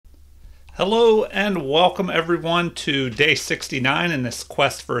Hello and welcome everyone to day 69 in this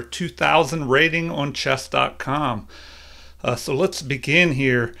quest for a 2000 rating on chess.com. So let's begin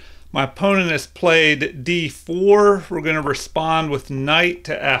here. My opponent has played d4. We're going to respond with knight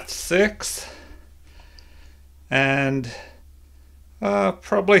to f6 and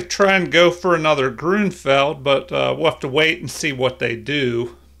probably try and go for another Grunfeld, but we'll have to wait and see what they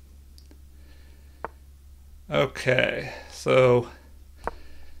do. Okay, so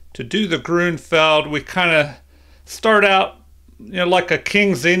to do the Grunfeld, we kind of start out, like a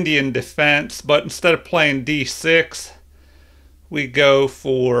King's Indian defense, but instead of playing d6, we go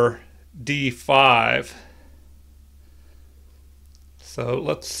for d5. So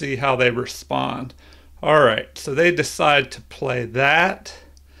let's see how they respond. All right, so they decide to play that.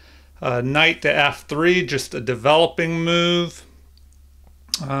 Knight to f3, just a developing move.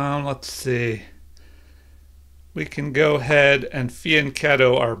 Let's see. We can go ahead and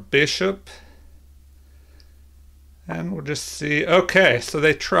fianchetto our bishop. And we'll just see. Okay, so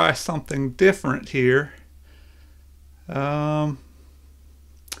they try something different here. Now,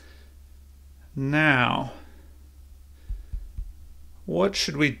 what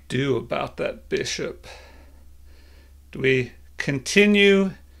should we do about that bishop? Do we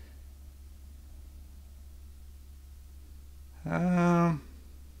continue?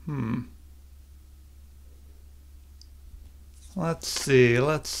 Let's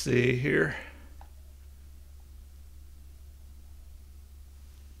see here.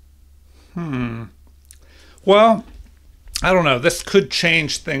 Well, I don't know. This could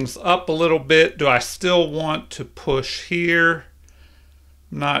change things up a little bit. Do I still want to push here?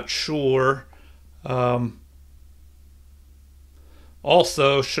 Not sure.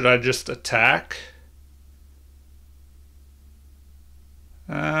 Also, should I just attack?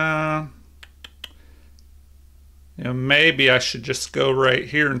 Maybe I should just go right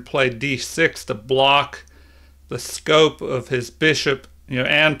here and play d6 to block the scope of his bishop,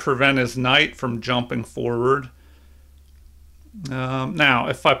 and prevent his knight from jumping forward. Now,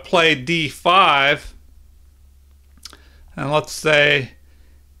 if I play d5, and let's say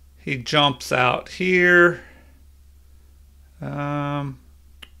he jumps out here,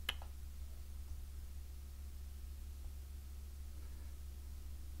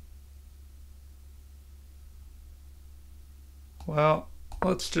 well,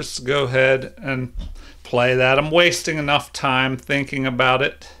 let's just go ahead and play that. I'm wasting enough time thinking about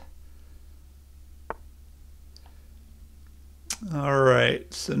it. All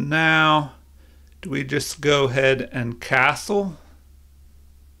right, so now do we just go ahead and castle?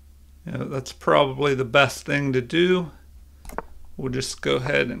 That's probably the best thing to do. We'll just go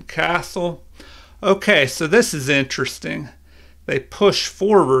ahead and castle. Okay, so this is interesting. They push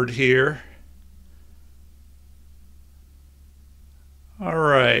forward here. All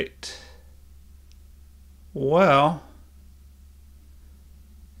right. Well,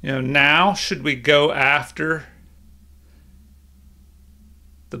 now should we go after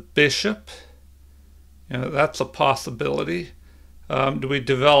the bishop? That's a possibility. Do we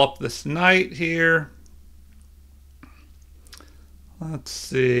develop this knight here? Let's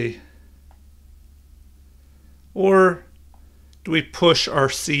see. Or do we push our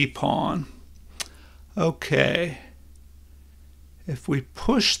c-pawn? Okay. If we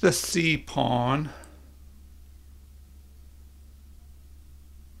push the c-pawn,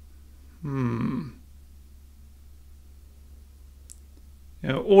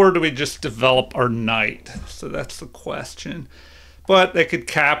 or do we just develop our knight? So that's the question. But they could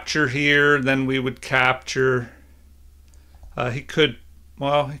capture here, then we would capture. He could,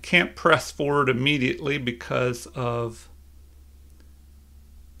 well, he can't press forward immediately because of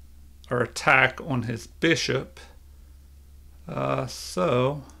our attack on his bishop.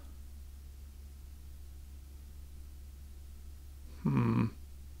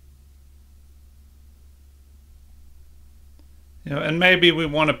 And maybe we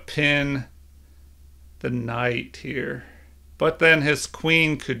want to pin the knight here, but then his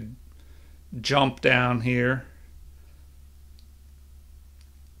queen could jump down here.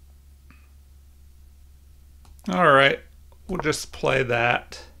 All right, we'll just play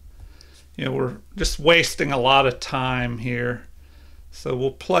that. We're just wasting a lot of time here. So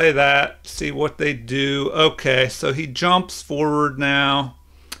we'll play that, see what they do. Okay, so he jumps forward now.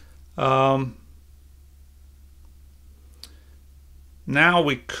 Now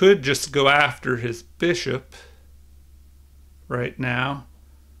we could just go after his bishop right now.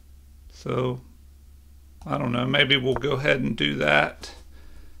 So, I don't know, maybe we'll go ahead and do that.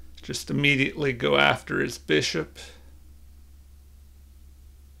 Just immediately go after his bishop.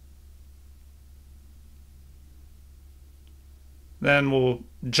 Then we'll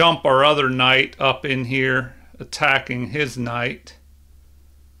jump our other knight up in here, attacking his knight.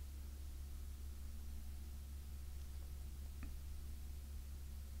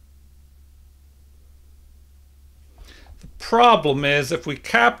 The problem is if we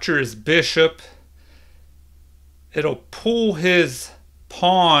capture his bishop, it'll pull his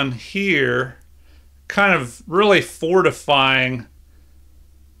pawn here, kind of really fortifying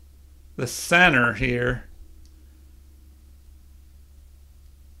the center here.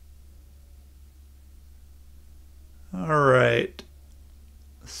 All right,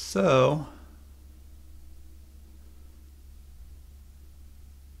 so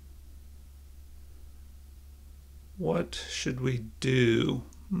what should we do?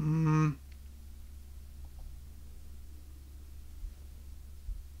 I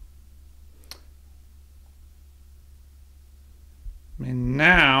mean,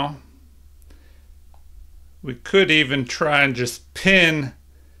 now we could even try and just pin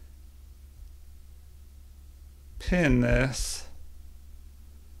this,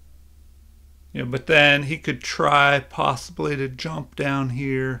 but then he could try possibly to jump down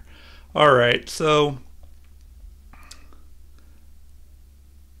here. All right, so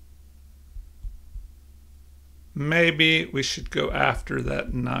maybe we should go after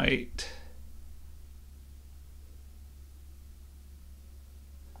that knight.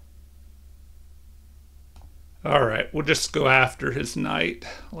 All right, we'll just go after his knight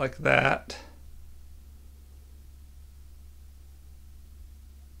like that.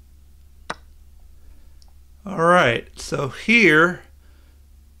 All right, so here,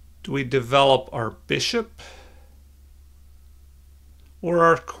 do we develop our bishop or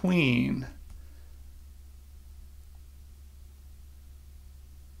our queen?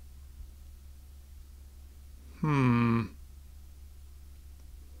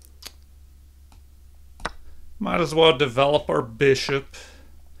 Might as well develop our bishop.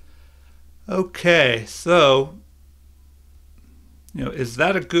 Okay, so is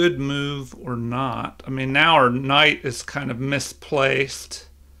that a good move or not? I mean, now our knight is kind of misplaced.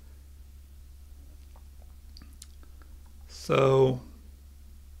 So,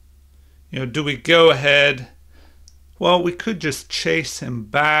 do we go ahead? Well, we could just chase him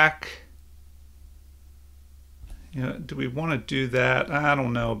back. Do we want to do that? I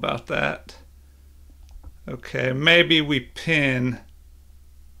don't know about that. Okay, maybe we pin.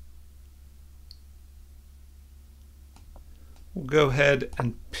 We'll go ahead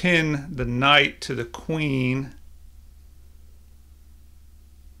and pin the knight to the queen.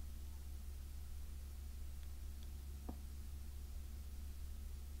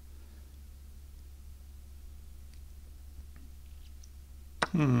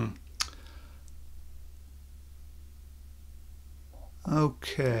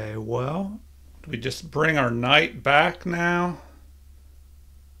 Okay, well, do we just bring our knight back now?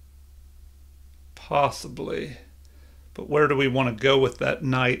 Possibly. But where do we want to go with that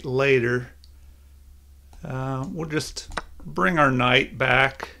knight later? We'll just bring our knight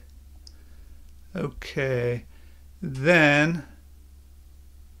back. Okay, then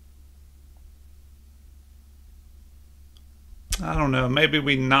I don't know, maybe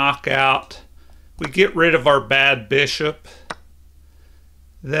we knock out, we get rid of our bad bishop.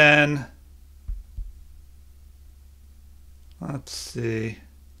 Then, let's see,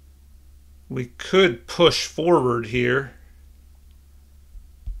 we could push forward here.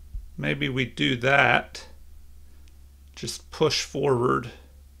 Maybe we do that. Just push forward.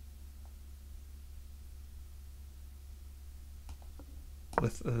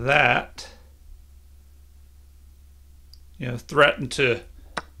 With that, threaten to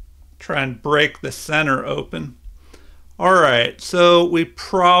try and break the center open. All right, so we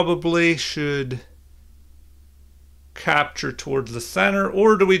probably should capture towards the center,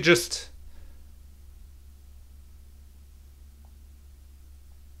 or do we just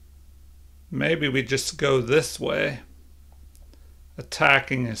maybe we just go this way,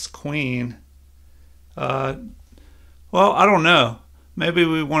 attacking his queen. Well, I don't know. Maybe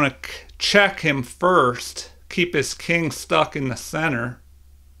we want to check him first, keep his king stuck in the center.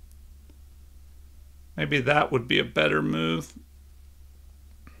 Maybe that would be a better move.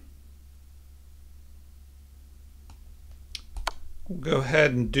 We'll go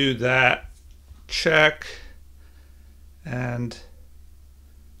ahead and do that. Check and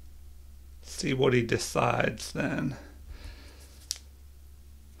see what he decides then.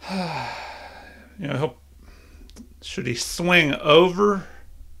 Should he swing over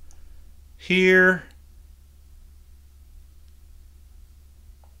here?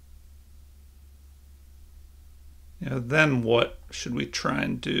 Then what should we try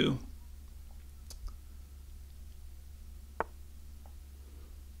and do?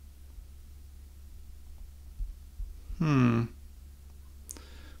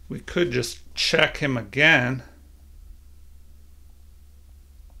 We could just check him again.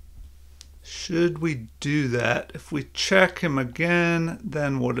 Should we do that? If we check him again,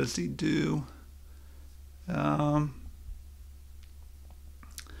 then what does he do?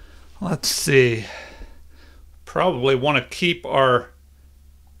 Let's see. Probably want to keep our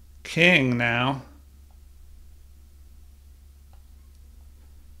king now.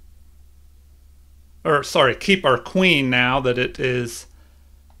 Or, sorry, keep our queen now that it is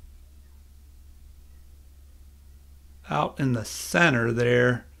out in the center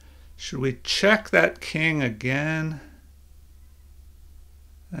there. Should we check that king again?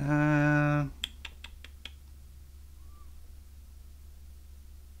 I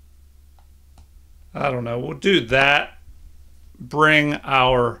don't know. We'll do that. Bring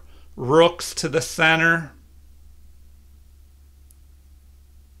our rooks to the center.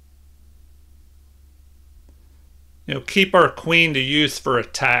 Keep our queen to use for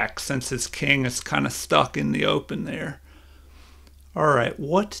attack since his king is kind of stuck in the open there. All right,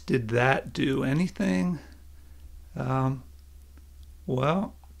 what did that do? Anything?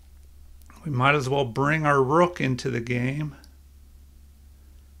 Well, we might as well bring our rook into the game.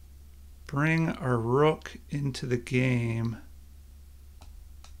 Bring our rook into the game.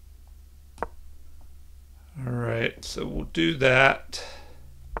 All right, so we'll do that.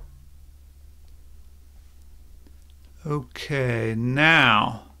 Okay,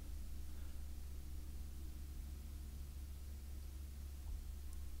 now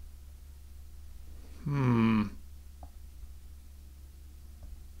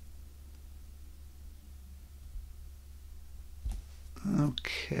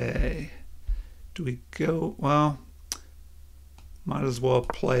okay, do we go, well, might as well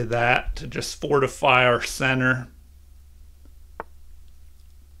play that to just fortify our center.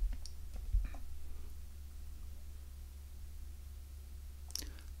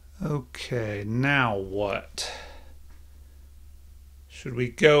 Okay, now what? Should we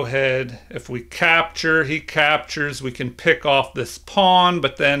go ahead? If we capture, he captures, we can pick off this pawn,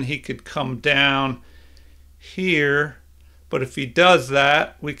 but then he could come down here. But if he does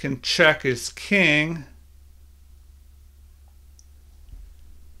that, we can check his king.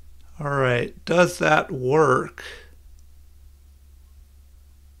 All right, does that work?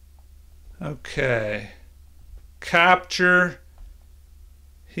 Okay, capture.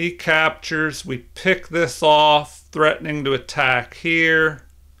 He captures, we pick this off, threatening to attack here.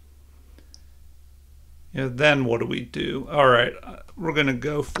 Then what do we do? All right, we're going to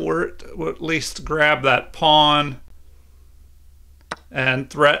go for it. We'll at least grab that pawn and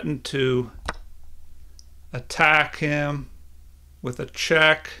threaten to attack him with a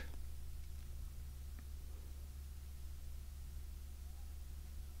check.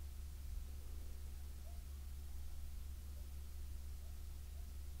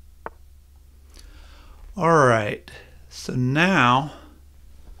 All right, so now,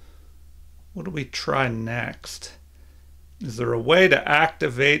 what do we try next? Is there a way to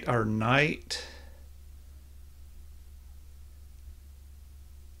activate our knight?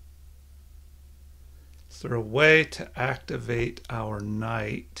 Is there a way to activate our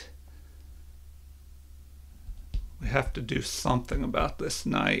knight? We have to do something about this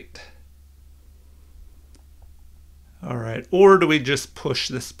knight. All right, or do we just push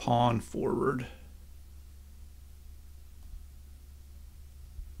this pawn forward?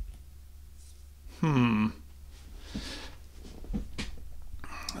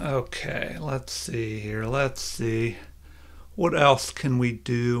 Okay, let's see here. Let's see. What else can we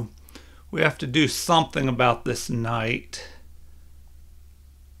do? We have to do something about this knight.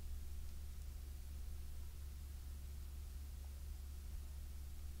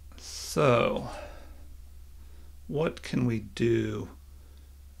 So, what can we do?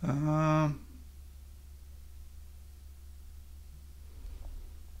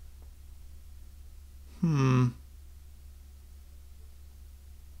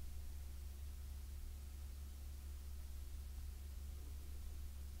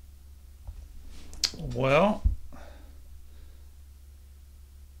 Well,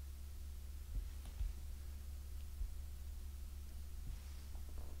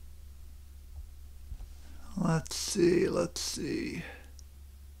 let's see.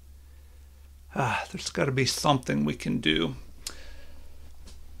 There's got to be something we can do.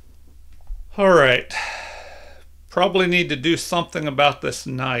 All right. Probably need to do something about this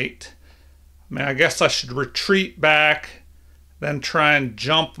knight. I mean, I guess I should retreat back, then try and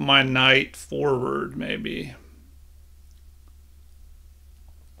jump my knight forward, maybe.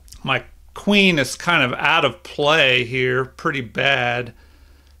 My queen is kind of out of play here, pretty bad.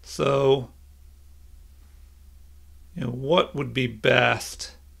 So You know, what would be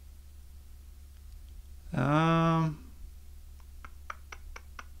best? If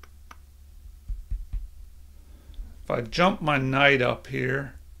I jump my knight up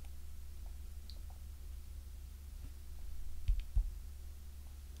here,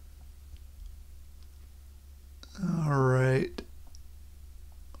 all right,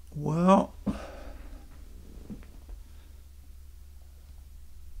 well,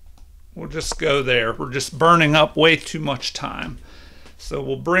 we'll just go there. We're just burning up way too much time. So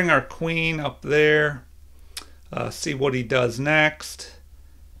we'll bring our queen up there, see what he does next.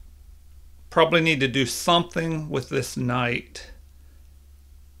 Probably need to do something with this knight.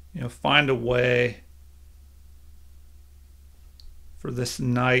 You know, find a way for this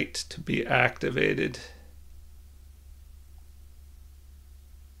knight to be activated.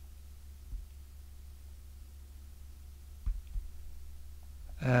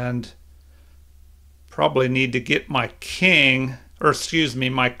 And probably need to get my king, or excuse me,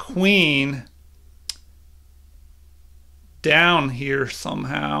 my queen down here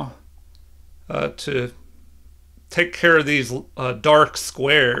somehow to take care of these dark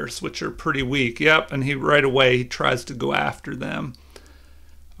squares, which are pretty weak. Yep, and he right away he tries to go after them.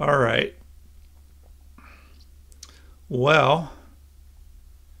 All right. Well,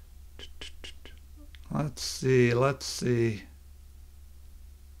 let's see.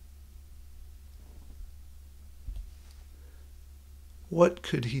 What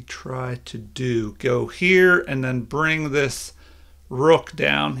could he try to do? Go here and then bring this rook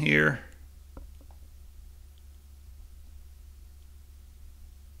down here.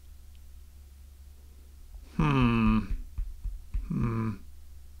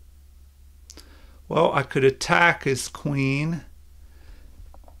 Well, I could attack his queen.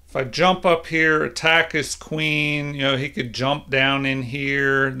 If I jump up here, attack his queen, you know, he could jump down in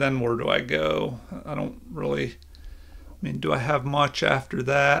here. Then where do I go? I don't really... I mean, do I have much after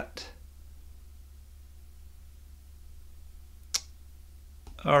that?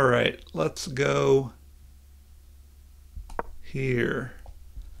 All right, let's go here.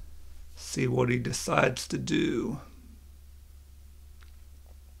 See what he decides to do.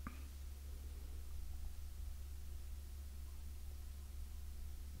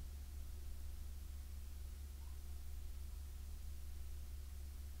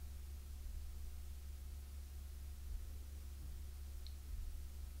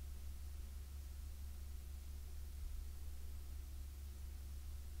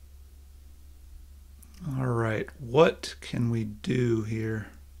 All right, what can we do here?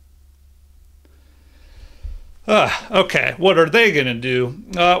 Okay, what are they going to do?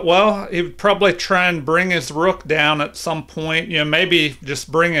 Well, he would probably try and bring his rook down at some point. You know, maybe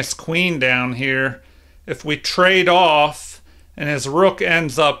just bring his queen down here. If we trade off and his rook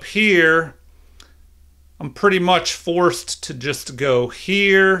ends up here, I'm pretty much forced to just go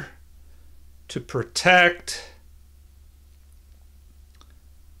here to protect.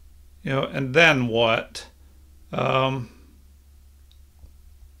 You know, and then what?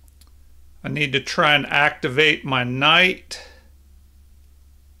 I need to try and activate my knight.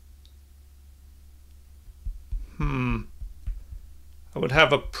 I would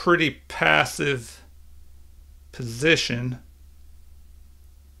have a pretty passive position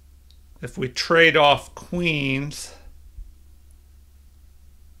if we trade off queens.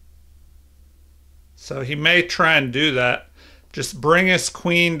 So he may try and do that. Just bring his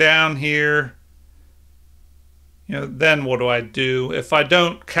queen down here. You know, then what do I do? If I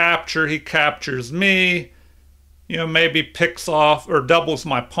don't capture, he captures me. You know, maybe picks off or doubles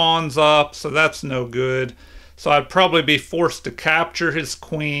my pawns up, so that's no good. So I'd probably be forced to capture his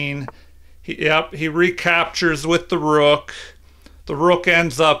queen. He recaptures with the rook. The rook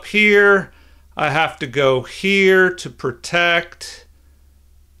ends up here. I have to go here to protect.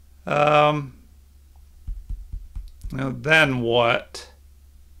 Now then what?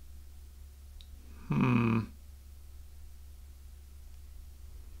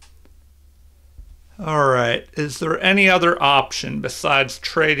 All right, is there any other option besides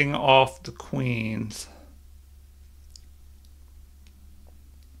trading off the queens?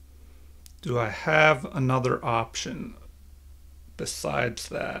 Do I have another option besides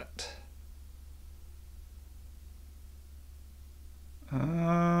that?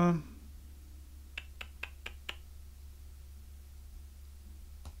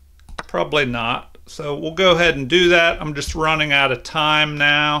 Probably not. So we'll go ahead and do that. I'm just running out of time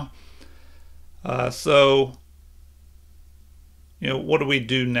now. So, you know, what do we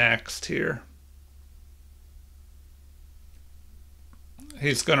do next here?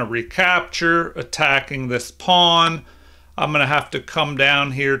 He's going to recapture, attacking this pawn. I'm going to have to come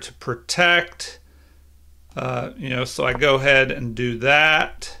down here to protect. So I go ahead and do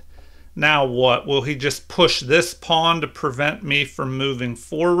that. Now what? Will he just push this pawn to prevent me from moving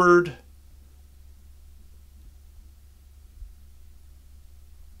forward?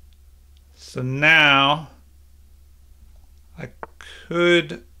 So now I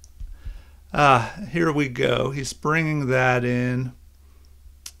could, here we go. He's bringing that in.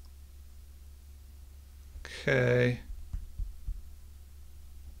 Okay.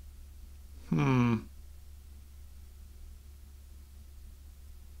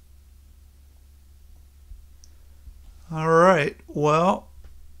 All right, well,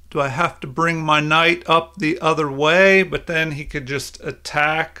 do I have to bring my knight up the other way, but then he could just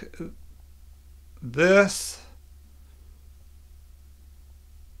attack this?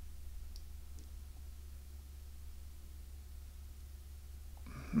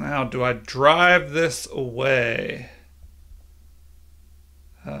 Now, do I drive this away?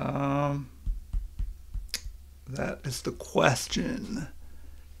 That is the question.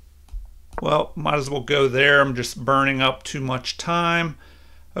 Well, might as well go there. I'm just burning up too much time.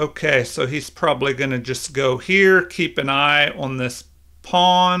 Okay, so he's probably going to just go here, keep an eye on this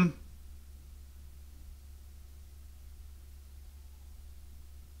pawn.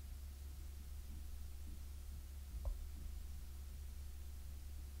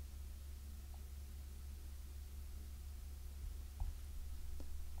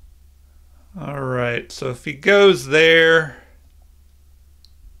 All right, so if he goes there,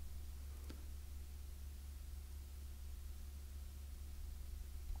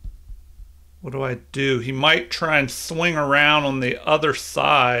 what do I do? He might try and swing around on the other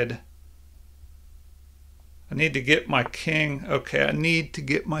side. I need to get my king. Okay, I need to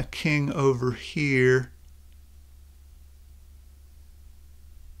get my king over here.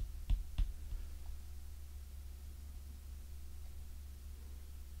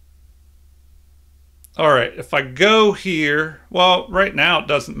 All right, if I go here, well, right now it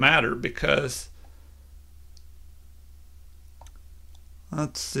doesn't matter because,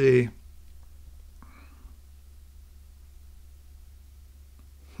 let's see.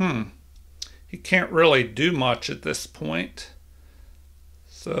 He can't really do much at this point.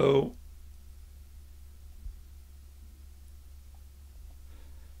 So,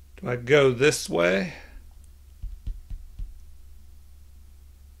 do I go this way?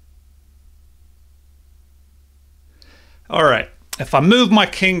 All right, if I move my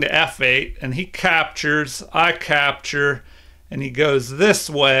king to f8 and he captures, I capture, and he goes this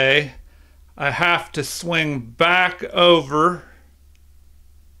way, I have to swing back over.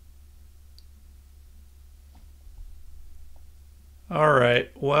 All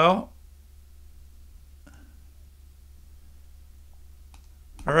right, well,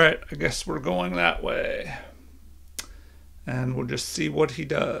 all right, I guess we're going that way. And we'll just see what he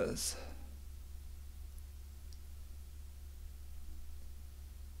does.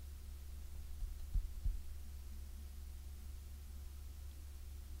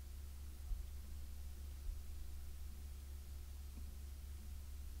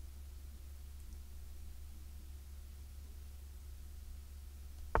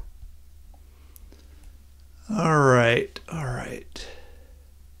 All right, all right.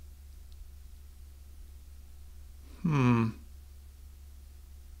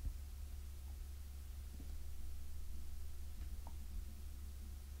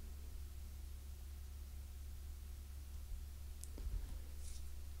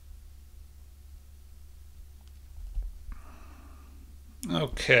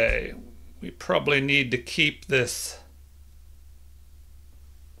 Okay, we probably need to keep this.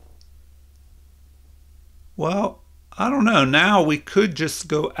 Well, I don't know. Now we could just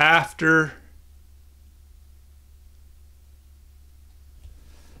go after.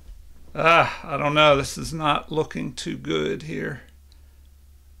 I don't know. This is not looking too good here.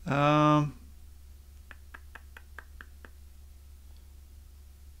 All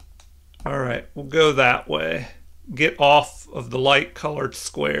right, we'll go that way. Get off of the light colored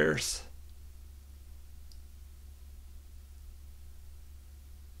squares.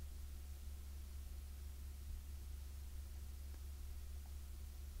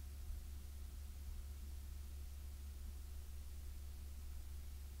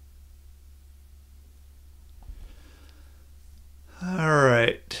 All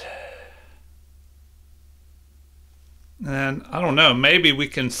right. And I don't know, maybe we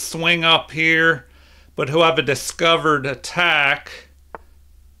can swing up here, but he'll have a discovered attack.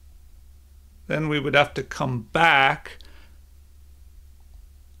 Then we would have to come back.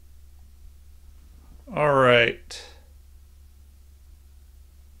 All right.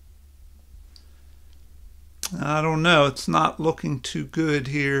 I don't know. It's not looking too good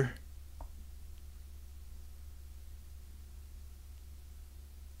here.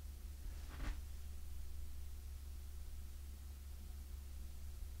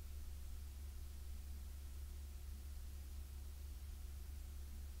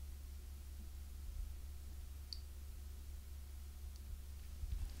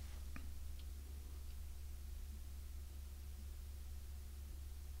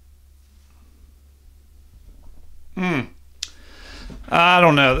 I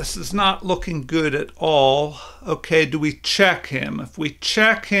don't know. This is not looking good at all. Okay, do we check him? If we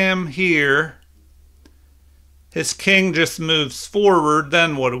check him here, his king just moves forward.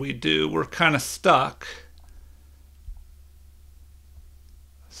 Then what do? We're kind of stuck.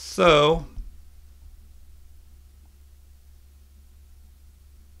 So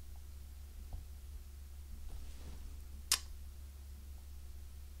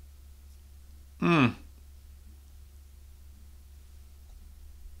all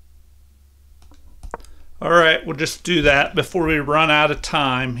right, we'll just do that before we run out of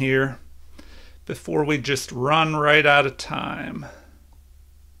time here. Before we just run right out of time.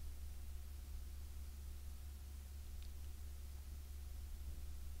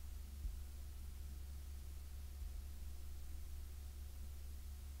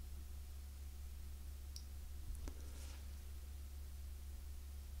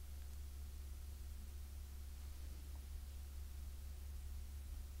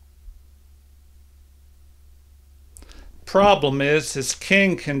 Problem is, his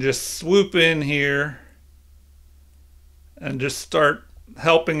king can just swoop in here and just start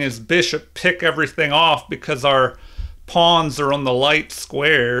helping his bishop pick everything off because our pawns are on the light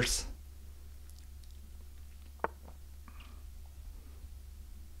squares.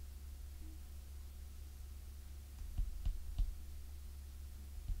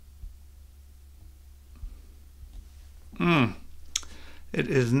 It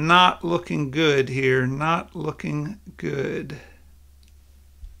is not looking good here, not looking good.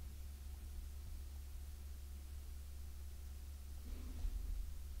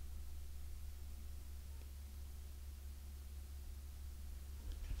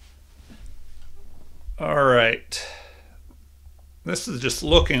 All right. This is just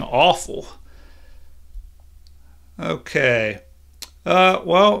looking awful. Okay.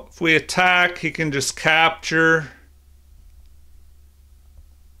 Well, if we attack, he can just capture.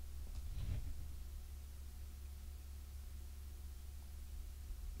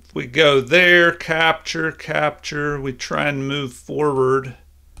 If we go there, capture, capture, we try and move forward.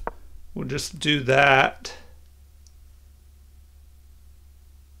 We'll just do that.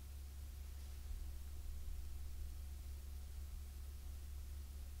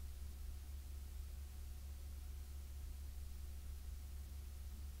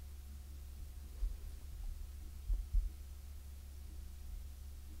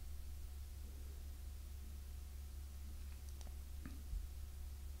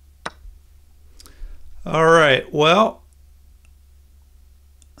 All right, well,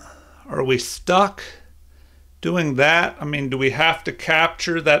 are we stuck doing that? I mean, do we have to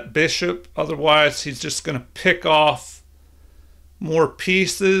capture that bishop? Otherwise, he's just going to pick off more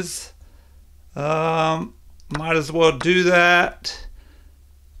pieces. Might as well do that.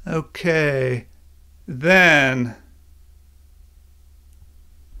 Okay, then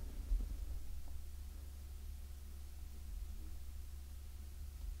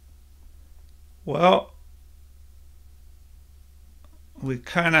well, we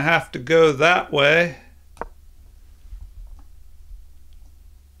kind of have to go that way.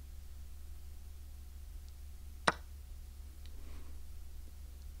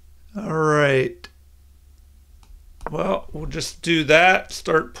 All right. Well, we'll just do that.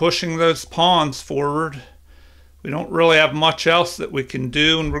 Start pushing those pawns forward. We don't really have much else that we can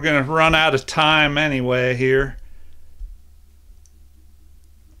do, and we're going to run out of time anyway here.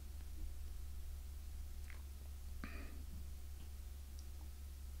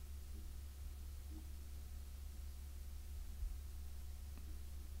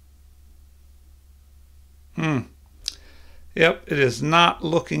 Yep, it is not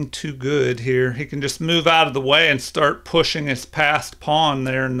looking too good here. He can just move out of the way and start pushing his passed pawn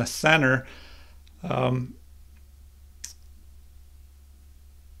there in the center. I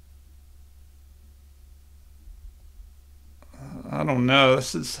don't know.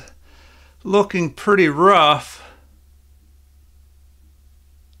 This is looking pretty rough.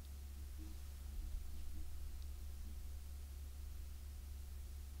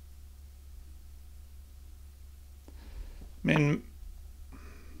 I mean,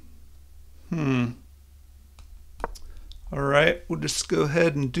 all right, we'll just go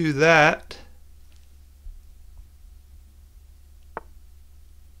ahead and do that.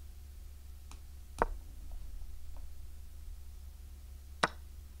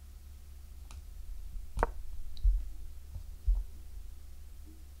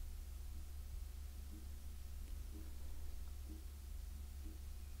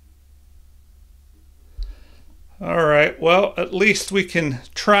 All right, well, at least we can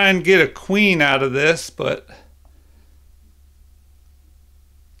try and get a queen out of this, but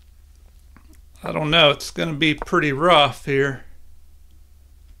I don't know. It's going to be pretty rough here.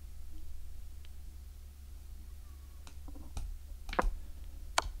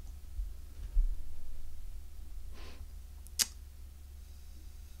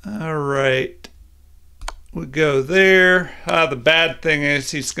 All right. We go there. The bad thing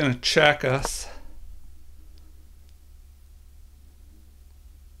is he's going to check us.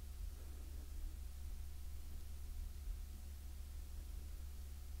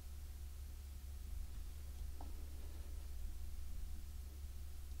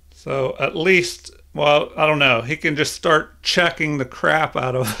 So at least, well, I don't know. He can just start checking the crap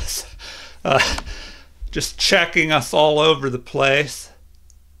out of us. Just checking us all over the place.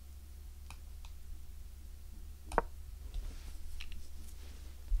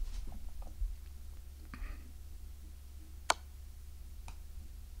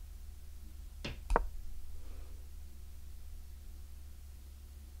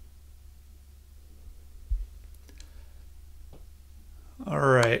 All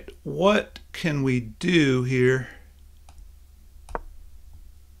right, what can we do here?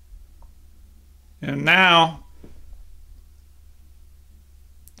 And now,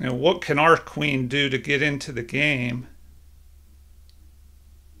 what can our queen do to get into the game?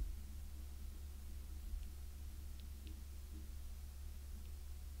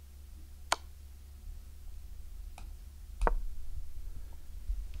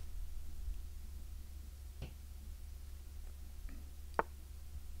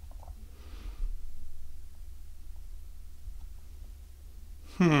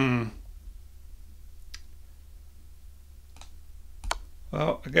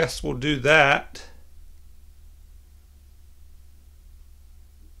 Well, I guess we'll do that.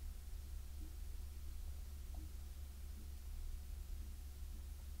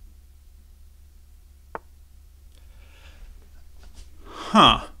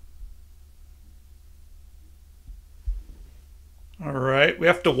 Huh. All right, we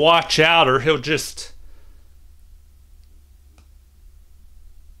have to watch out or he'll just...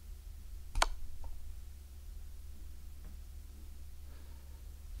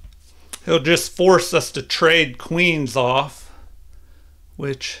 He'll just force us to trade queens off,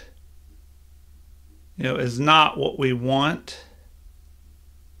 which, is not what we want.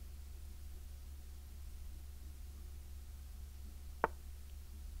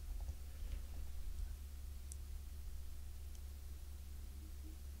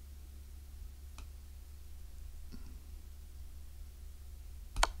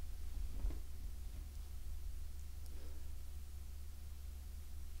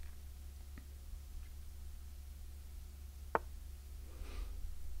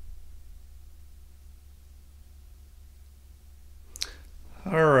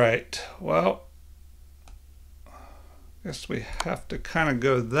 All right, well, I guess we have to kind of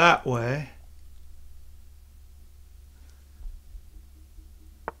go that way.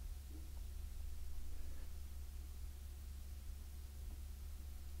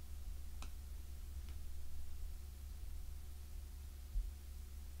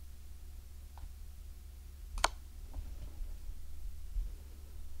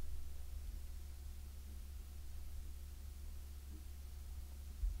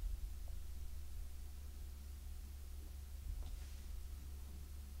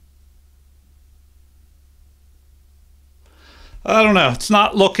 I don't know. It's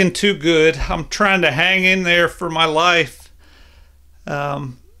not looking too good. I'm trying to hang in there for my life.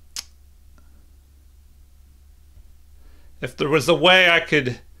 If there was a way I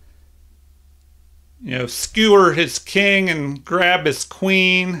could, skewer his king and grab his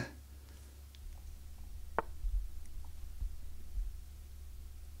queen.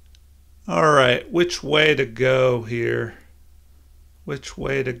 All right, which way to go here? Which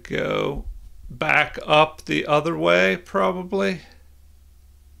way to go? Back up the other way, probably.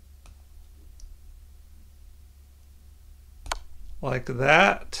 Like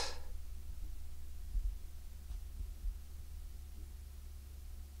that.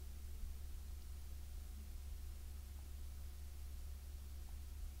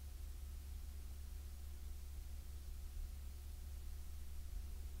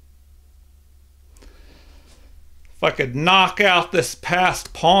 If I could knock out this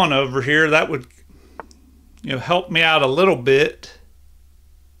passed pawn over here, that would, help me out a little bit.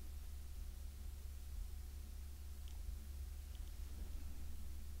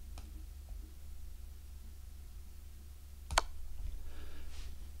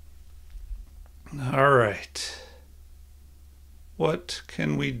 All right. What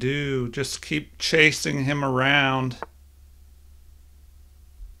can we do? Just keep chasing him around.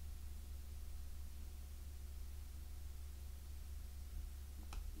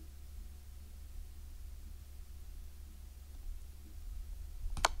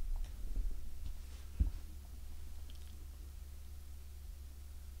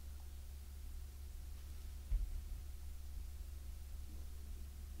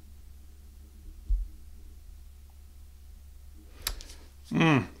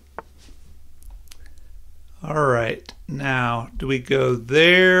 All right, now do we go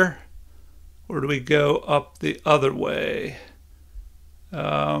there or do we go up the other way?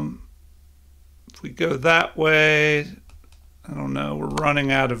 If we go that way, I don't know, we're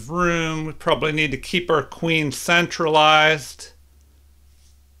running out of room. We probably need to keep our queen centralized.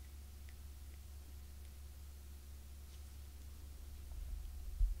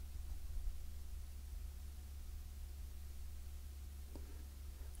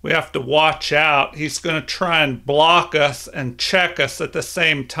 We have to watch out. He's going to try and block us and check us at the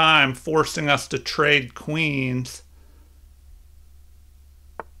same time, forcing us to trade queens.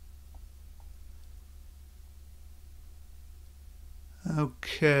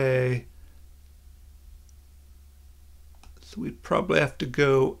 Okay. So we'd probably have to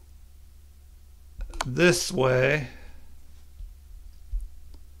go this way.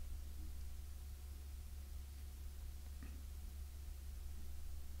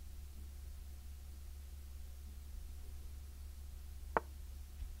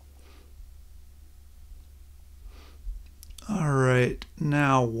 All right,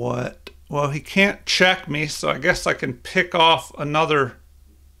 now what? Well, he can't check me, so I guess I can pick off another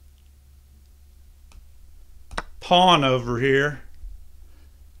pawn over here.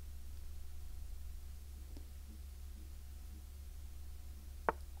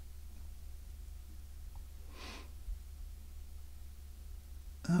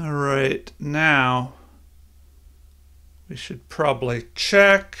 All right, now we should probably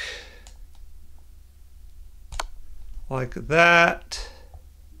check like that.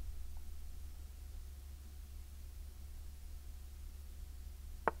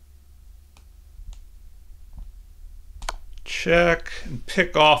 Check and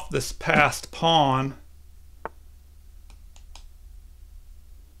pick off this passed pawn.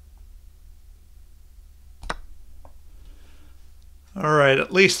 All right,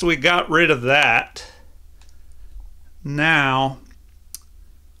 at least we got rid of that. Now,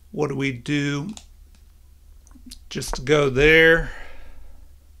 what do we do? Just go there.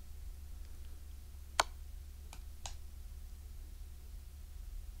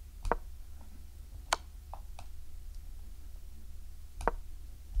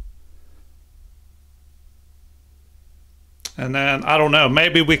 And then, I don't know,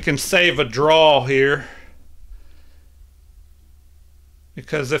 maybe we can save a draw here.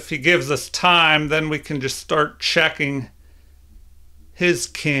 Because if he gives us time, then we can just start checking his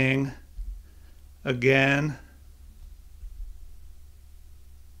king again.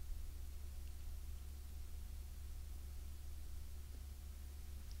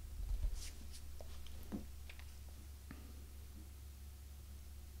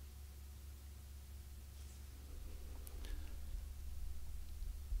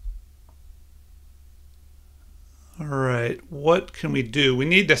 All right, what can we do? We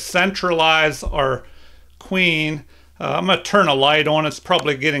need to centralize our queen. I'm going to turn a light on. It's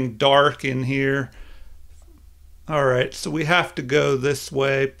probably getting dark in here. All right, so we have to go this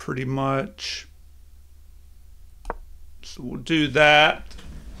way pretty much. So we'll do that.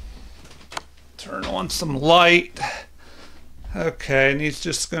 Turn on some light. Okay, and he's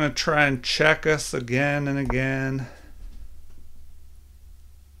just going to try and check us again and again.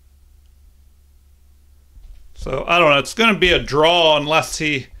 So I don't know, it's going to be a draw unless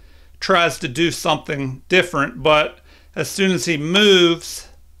he tries to do something different, but as soon as he moves,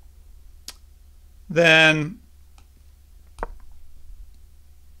 then,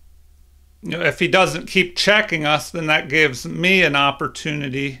 you know, if he doesn't keep checking us, then that gives me an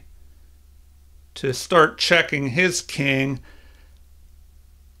opportunity to start checking his king.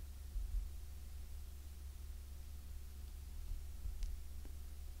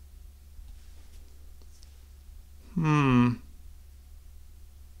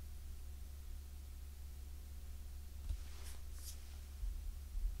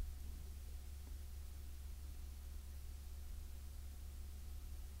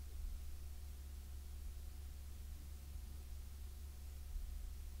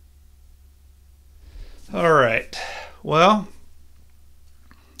 All right, well,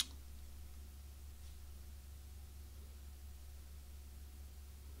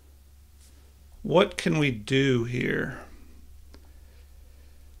 what can we do here?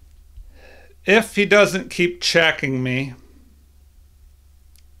 If he doesn't keep checking me,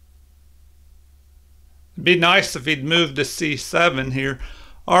 it'd be nice if he'd move to c7 here.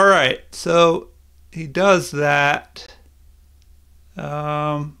 All right, so he does that.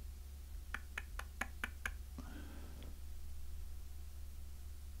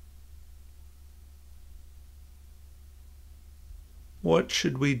 What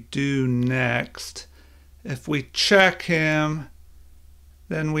should we do next? If we check him,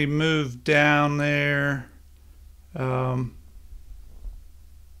 Then we move down there. If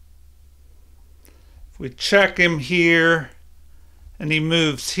we check him here and he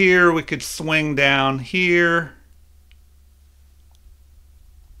moves here, we could swing down here.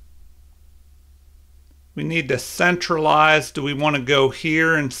 We need to centralize. Do we want to go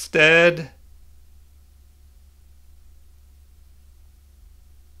here instead?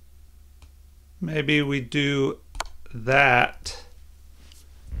 Maybe we do that.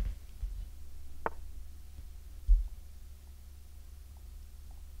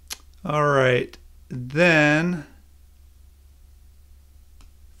 All right, then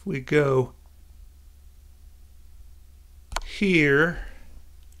if we go here,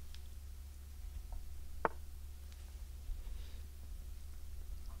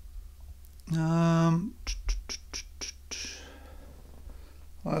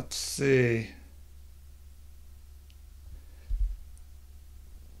 let's see.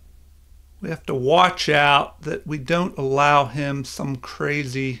 We have to watch out that we don't allow him some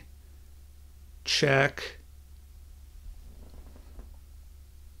crazy check.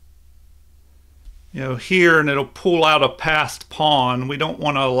 You know, here, and it'll pull out a passed pawn. We don't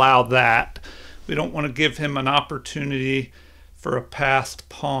want to allow that. We don't want to give him an opportunity for a passed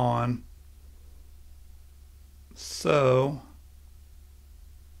pawn. So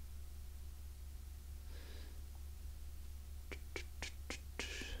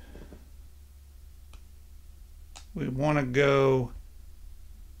we want to go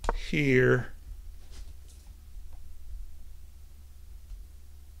here.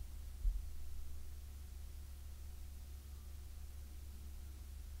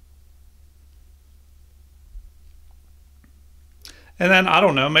 And then, I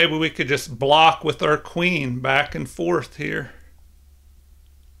don't know, maybe we could just block with our queen back and forth here.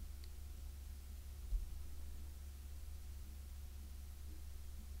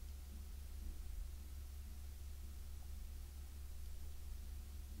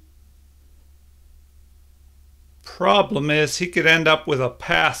 Problem is, he could end up with a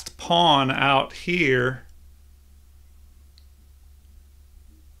passed pawn out here.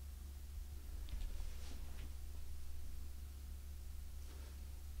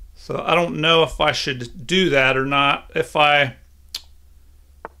 So I don't know if I should do that or not.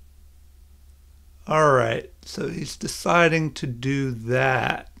 All right, so he's deciding to do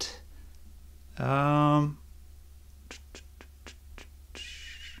that.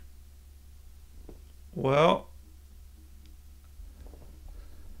 Well,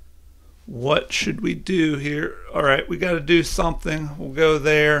 what should we do here? All right, we got to do something. We'll go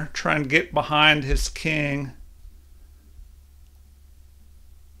there, try and get behind his king.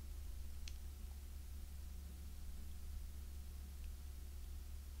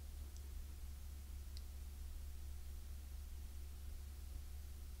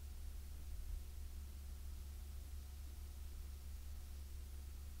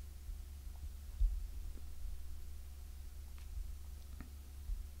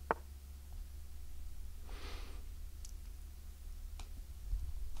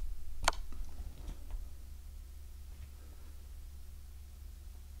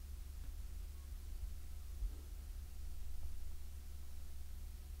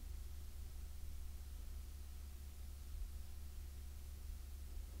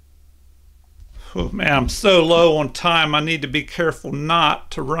 Oh man, I'm so low on time. I need to be careful not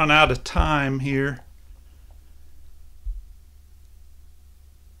to run out of time here.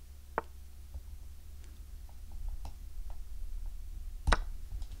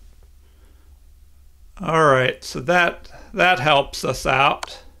 All right, so that helps us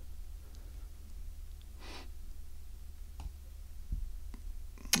out.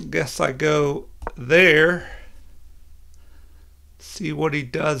 I guess I go there. See what he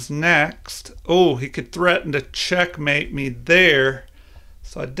does next. Oh, he could threaten to checkmate me there,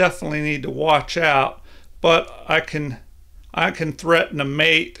 so I definitely need to watch out. But I can threaten a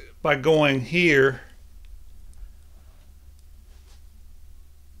mate by going here.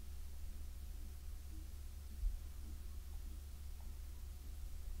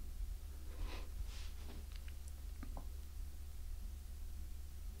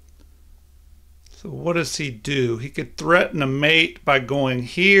 So what does he do? He could threaten a mate by going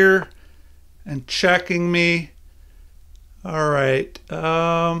here and checking me. All right.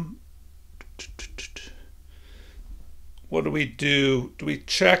 What do we do? Do we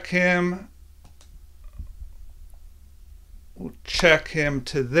check him? We'll check him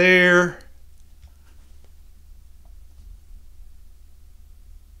to there.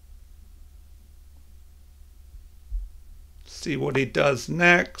 See what he does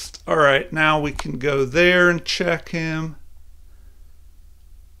next. All right, now we can go there and check him.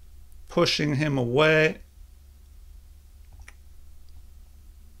 pushing him away.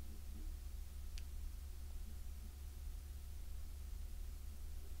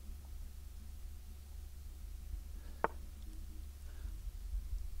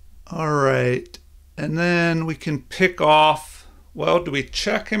 All right, and then we can pick off, well, do we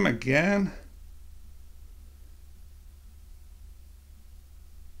check him again?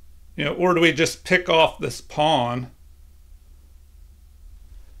 You know, or do we just pick off this pawn?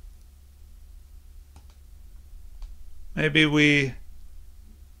 Maybe we'll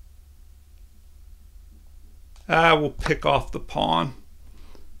pick off the pawn.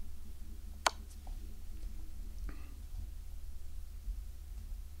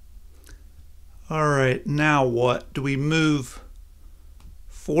 All right, now what? Do we move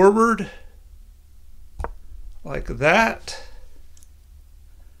forward like that?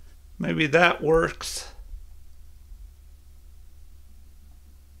 Maybe that works.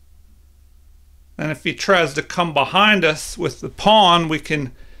 And if he tries to come behind us with the pawn, we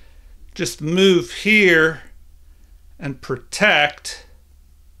can just move here and protect,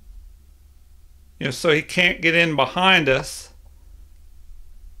 you know, so he can't get in behind us.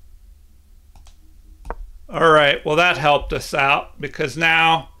 All right, well, that helped us out because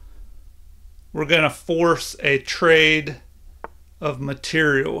now we're going to force a trade of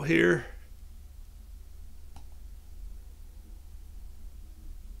material here.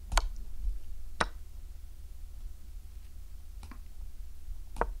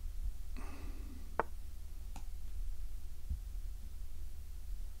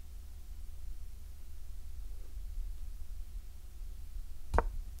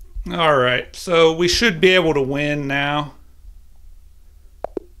 All right, so we should be able to win now.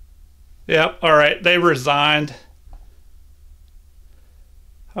 Yep, all right, they resigned.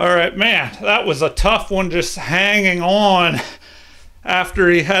 All right, man, that was a tough one, just hanging on after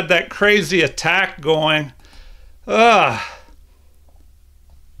he had that crazy attack going. And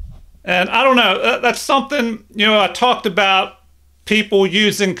I don't know, that's something, you know, I talked about people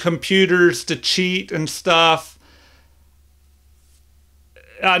using computers to cheat and stuff.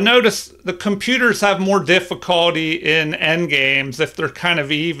 I noticed the computers have more difficulty in endgames if they're kind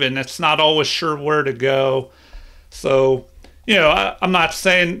of even. It's not always sure where to go. So, you know, I'm not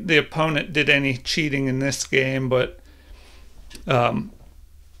saying the opponent did any cheating in this game, but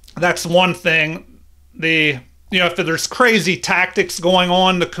that's one thing. You know, if there's crazy tactics going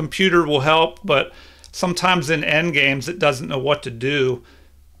on, the computer will help, but sometimes in endgames it doesn't know what to do.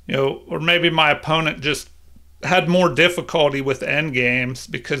 You know, or maybe my opponent just had more difficulty with endgames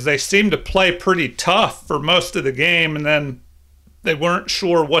because they seemed to play pretty tough for most of the game, and then they weren't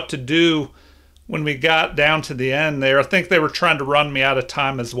sure what to do when we got down to the end there. I think they were trying to run me out of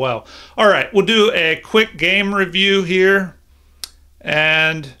time as well. All right, we'll do a quick game review here.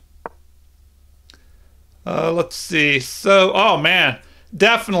 And let's see. So, oh man,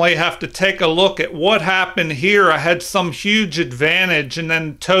 definitely have to take a look at what happened here. I had some huge advantage and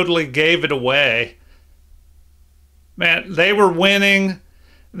then totally gave it away. Man, they were winning,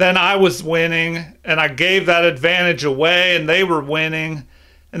 then I was winning, and I gave that advantage away, and they were winning,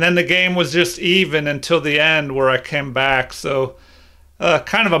 and then the game was just even until the end where I came back. So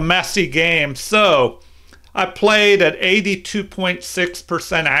kind of a messy game. So I played at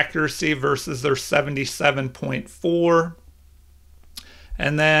 82.6% accuracy versus their 77.4%.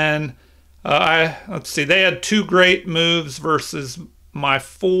 And then let's see, they had 2 great moves versus my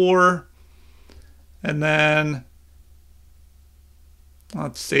 4. And then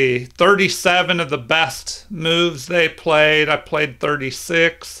let's see, 37 of the best moves they played. I played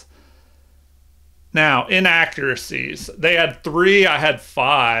 36. Now, inaccuracies. They had 3, I had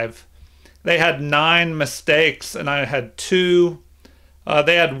 5. They had 9 mistakes, and I had 2.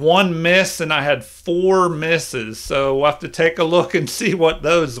 They had 1 miss, and I had 4 misses. So we'll have to take a look and see what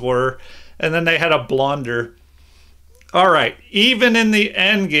those were. And then they had a blunder. All right, even in the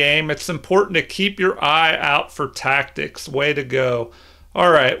end game, it's important to keep your eye out for tactics. Way to go. All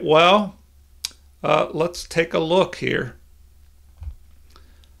right, well, let's take a look here.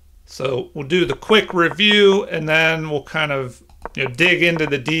 So we'll do the quick review, and then we'll kind of dig into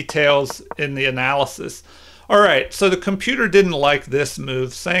the details in the analysis. All right, so the computer didn't like this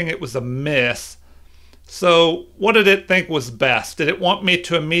move, saying it was a miss. So what did it think was best? Did it want me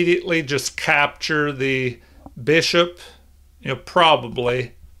to immediately just capture the bishop?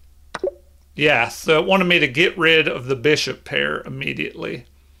 Probably. Yeah, so it wanted me to get rid of the bishop pair immediately.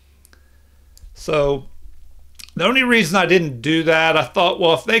 So the only reason I didn't do that, I thought,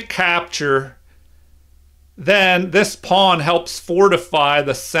 well, if they capture, then this pawn helps fortify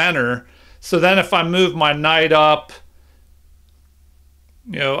the center. So then if I move my knight up,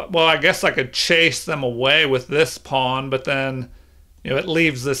 well, I guess I could chase them away with this pawn, but then, it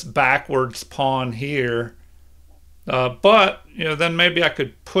leaves this backwards pawn here. But, then maybe I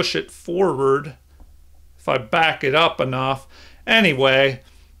could push it forward if I back it up enough. Anyway,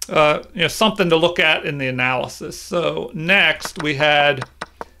 something to look at in the analysis. So next we had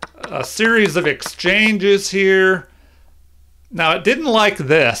a series of exchanges here. Now it didn't like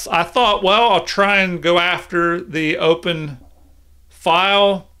this. I thought, well, I'll try and go after the open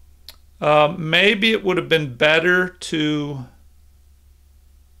file. Maybe it would have been better to,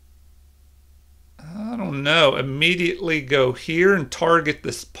 I don't know, immediately go here and target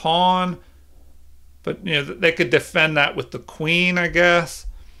this pawn. But, they could defend that with the queen, I guess.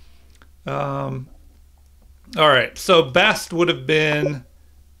 All right, so best would have been,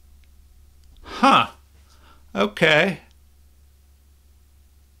 okay.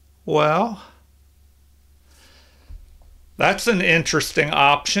 Well, that's an interesting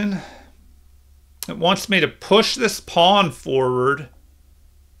option. It wants me to push this pawn forward.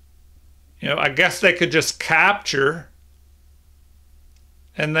 I guess they could just capture.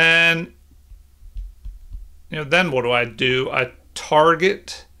 And then, then what do? I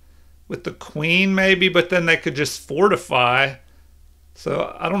target with the queen maybe, but then they could just fortify.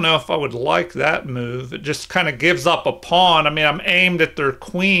 So I don't know if I would like that move. It just kind of gives up a pawn. I mean, I'm aimed at their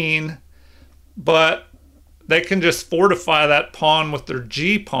queen, but they can just fortify that pawn with their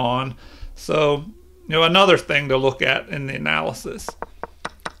G pawn. So, another thing to look at in the analysis.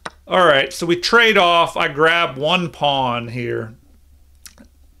 All right, so we trade off. I grab one pawn here.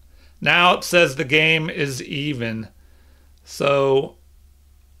 Now it says the game is even. So,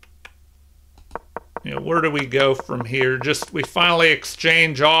 where do we go from here? We finally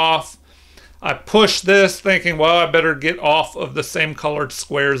exchange off. I push this thinking, well, I better get off of the same colored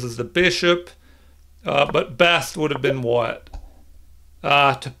squares as the bishop. But best would have been what?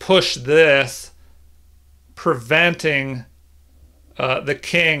 To push this, preventing the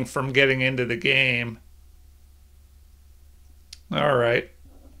king from getting into the game. All right.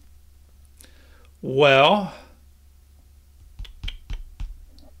 Well,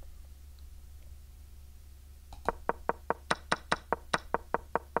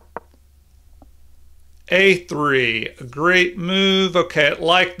 A3, a great move. Okay, it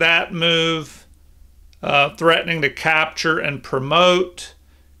liked that move. Threatening to capture and promote.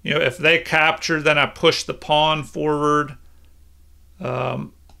 If they capture, then I push the pawn forward. All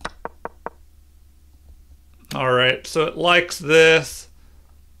right, so it likes this.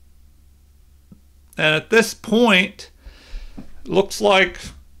 And at this point, it looks like,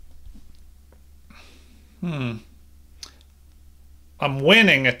 I'm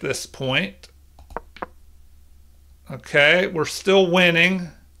winning at this point. Okay, we're still winning.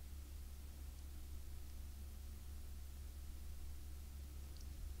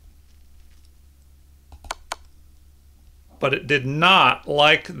 But it did not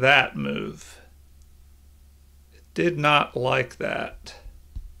like that move. It did not like that.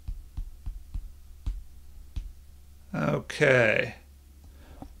 Okay.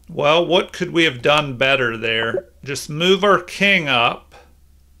 Well, what could we have done better there? Just move our king up.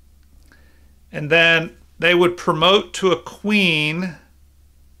 And then they would promote to a queen.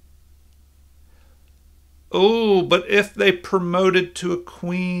 Oh, but if they promoted to a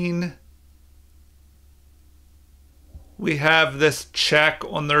queen, we have this check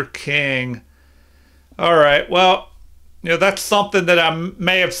on their king. All right, well, that's something that I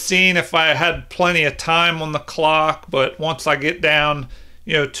may have seen if I had plenty of time on the clock, but once I get down,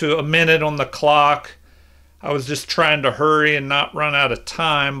 to a minute on the clock, I was just trying to hurry and not run out of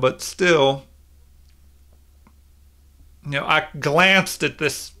time, but still, I glanced at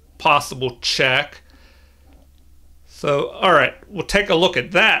this possible check. So, all right, we'll take a look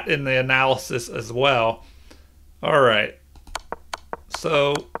at that in the analysis as well. All right.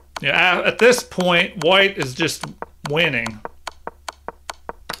 So, at this point, white is just winning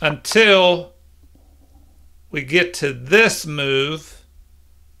until we get to this move,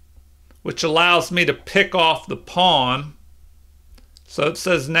 which allows me to pick off the pawn. So it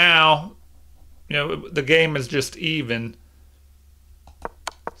says now, the game is just even.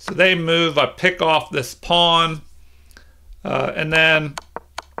 So they move, I pick off this pawn, and then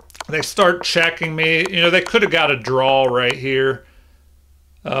they start checking me. They could have got a draw right here,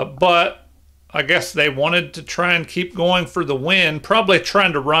 but I guess they wanted to try and keep going for the win, probably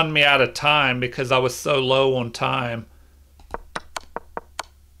trying to run me out of time because I was so low on time.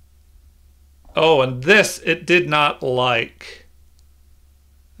 Oh, and this it did not like.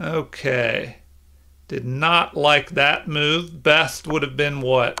 Okay. Did not like that move. Best would have been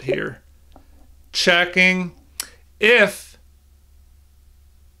what here? Checking. If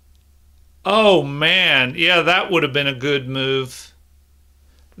Oh man, yeah, that would have been a good move.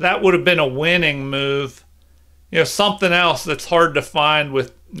 That would have been a winning move. You know, something else that's hard to find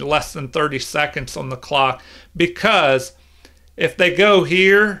with less than 30 seconds on the clock. Because if they go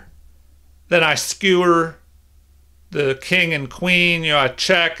here, then I skewer the king and queen. You know, I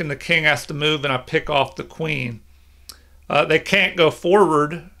check and the king has to move and I pick off the queen. They can't go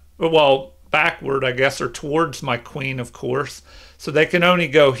forward, well, backward, I guess, or towards my queen, of course. So they can only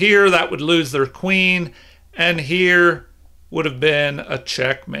go here. That would lose their queen. And here would have been a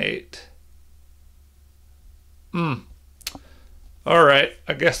checkmate. All right,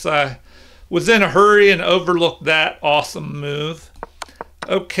 I guess I was in a hurry and overlooked that awesome move.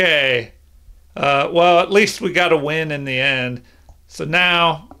 Okay, well, at least we got a win in the end. So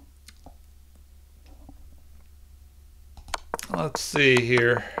now, let's see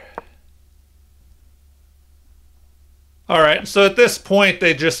here. All right, so at this point,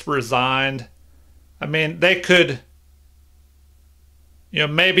 they just resigned. I mean, they could, you know,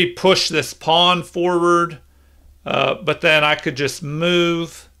 maybe push this pawn forward, but then I could just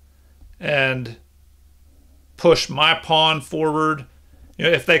move and push my pawn forward. You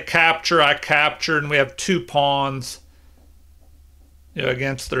know, if they capture, I capture, and we have two pawns, you know,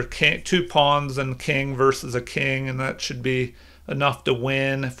 against their king, two pawns and king versus a king, and that should be enough to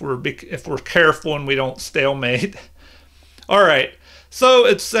win if we're careful and we don't stalemate. All right, so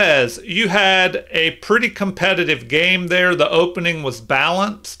it says you had a pretty competitive game there. The opening was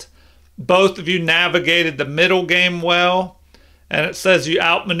balanced. Both of you navigated the middle game well. And it says you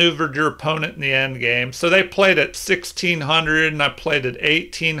outmaneuvered your opponent in the end game. So they played at 1600 and I played at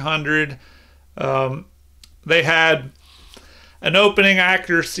 1800. They had an opening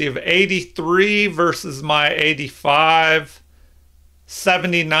accuracy of 83 versus my 85.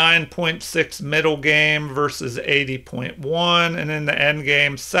 79.6 middle game versus 80.1, and in the end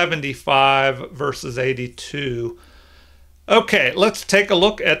game 75 versus 82. Okay, let's take a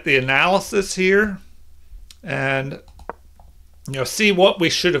look at the analysis here and see what we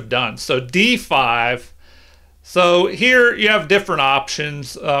should have done. So d5. So here you have different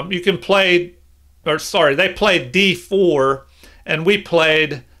options. You can play, or sorry, they played d4 and we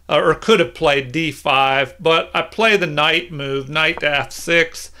played or could have played d5, but I play the knight move, knight to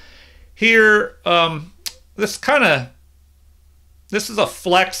f6. Here, this is a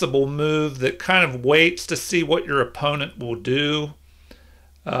flexible move that kind of waits to see what your opponent will do.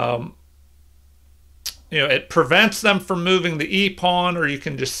 It prevents them from moving the e-pawn, or you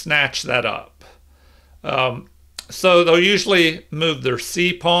can just snatch that up. So they'll usually move their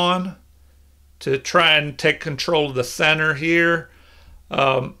c-pawn to try and take control of the center here.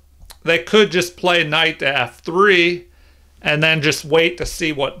 They could just play knight to f3 and then just wait to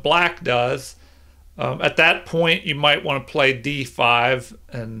see what black does. At that point, you might want to play d5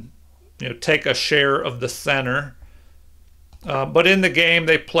 and take a share of the center. But in the game,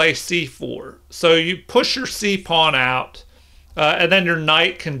 they play c4. So you push your c-pawn out, and then your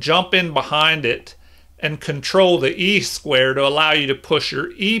knight can jump in behind it and control the e square to allow you to push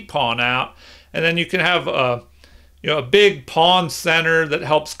your e-pawn out. And then you can have a big pawn center that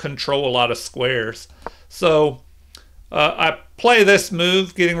helps control a lot of squares. So I play this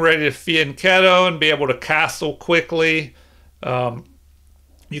move, getting ready to fianchetto and be able to castle quickly.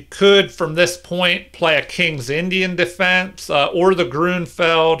 You could, from this point, play a King's Indian defense or the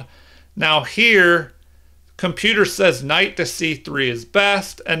Grunfeld. Now here, computer says knight to c3 is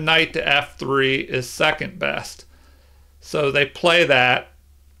best and knight to f3 is second best. So they play that.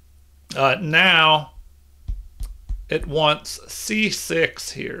 Now it wants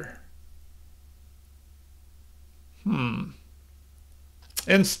c6 here.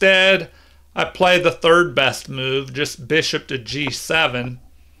 Instead, I play the third best move, just bishop to g7.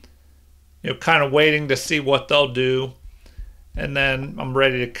 Kind of waiting to see what they'll do. And then I'm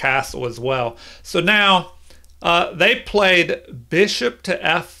ready to castle as well. So now they played bishop to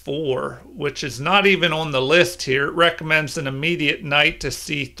f4, which is not even on the list here. It recommends an immediate knight to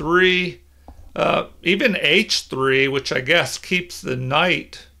c3. Even h3, which I guess keeps the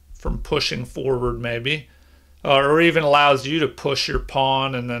knight from pushing forward maybe. Or even allows you to push your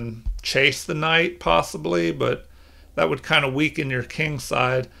pawn and then chase the knight possibly. But that would kind of weaken your king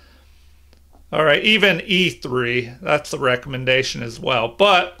side. All right, even e3, that's a recommendation as well.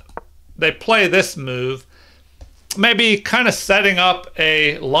 But they play this move, maybe kind of setting up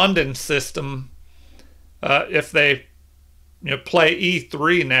a London system if they play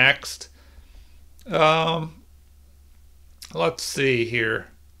e3 next. Let's see here.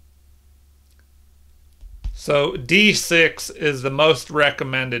 So d6 is the most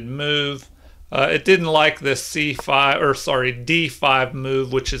recommended move. It didn't like this c5, or sorry, d5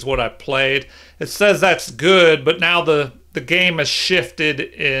 move, which is what I played. It says that's good, but now the game has shifted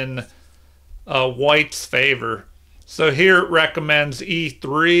in white's favor. So here it recommends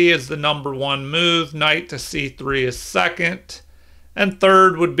e3 as the #1 move, knight to c3 is second, and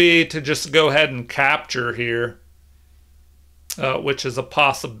third would be to just go ahead and capture here, which is a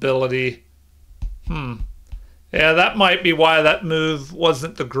possibility. Yeah, that might be why that move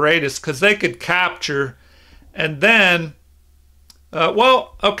wasn't the greatest, because they could capture and then,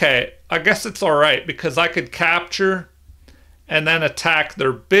 well, okay, I guess it's all right, because I could capture and then attack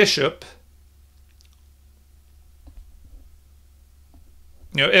their bishop.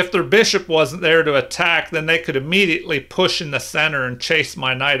 You know, if their bishop wasn't there to attack, then they could immediately push in the center and chase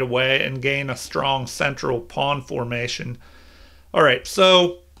my knight away and gain a strong central pawn formation. All right,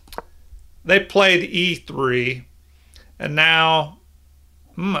 so they played e3, and now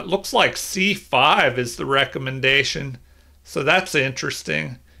it looks like c5 is the recommendation. So that's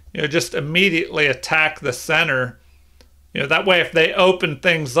interesting. You know, just immediately attack the center. You know, that way if they open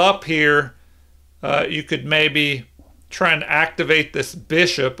things up here, you could maybe try and activate this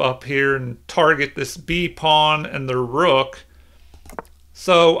bishop up here and target this b pawn and the rook.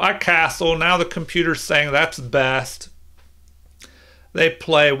 So I castle. Now the computer's saying that's best. They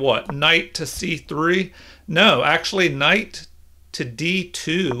play what? Knight to c3? No, actually knight to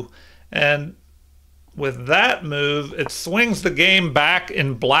d2. And with that move, it swings the game back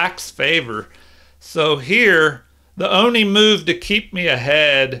in black's favor. So here, the only move to keep me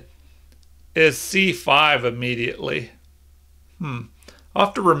ahead is c5 immediately. I'll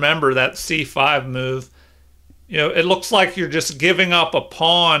have to remember that c5 move. You know, it looks like you're just giving up a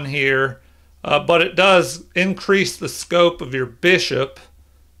pawn here, but it does increase the scope of your bishop.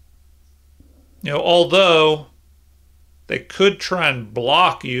 You know, although they could try and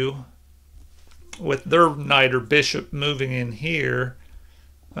block you with their knight or bishop moving in here.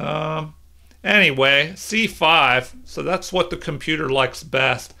 Anyway, c5, so that's what the computer likes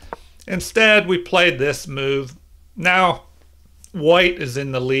best. Instead, we played this move. Now, white is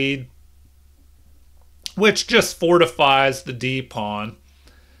in the lead, which just fortifies the d pawn.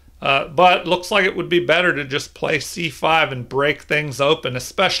 But looks like it would be better to just play c5 and break things open,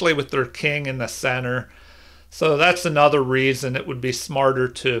 especially with their king in the center. So that's another reason it would be smarter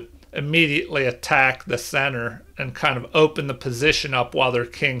to immediately attack the center and kind of open the position up while their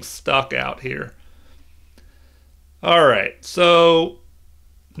king's stuck out here. All right, so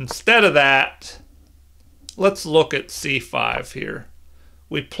instead of that, let's look at c5 here.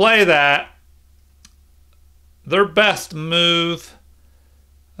 We play that. Their best move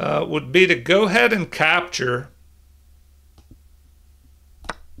would be to go ahead and capture.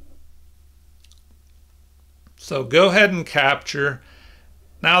 So go ahead and capture.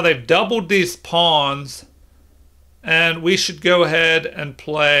 Now they've doubled these pawns, and we should go ahead and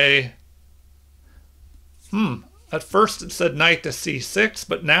play. At first it said knight to c6,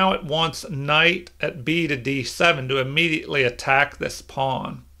 but now it wants knight at b to d7 to immediately attack this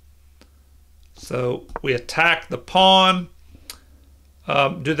pawn. So we attack the pawn.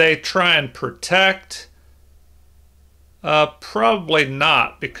 Do they try and protect? Probably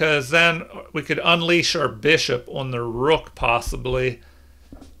not, because then we could unleash our bishop on the rook possibly.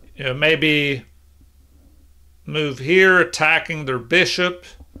 You know, maybe move here, attacking their bishop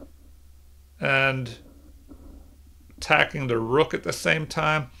and attacking the rook at the same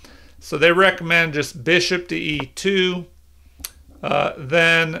time. So they recommend just bishop to e2,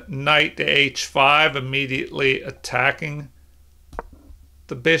 then knight to h5, immediately attacking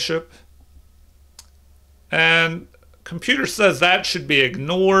the bishop. And computer says that should be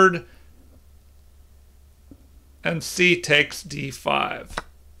ignored, and c takes d5,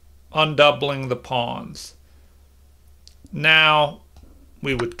 undoubling the pawns. Now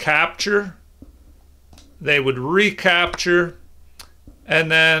we would capture, they would recapture,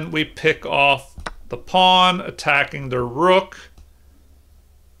 and then we pick off the pawn, attacking their rook.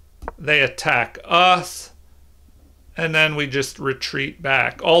 They attack us, and then we just retreat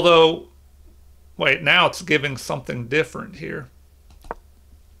back. Although, wait, now it's giving something different here.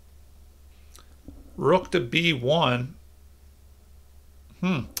 Rook to b1.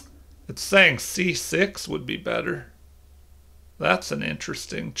 It's saying c6 would be better. That's an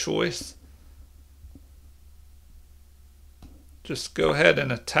interesting choice. Just go ahead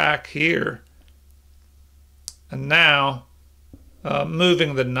and attack here. And now,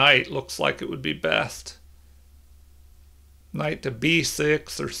 moving the knight looks like it would be best. Knight to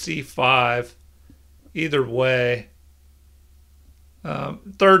b6 or c5. Either way.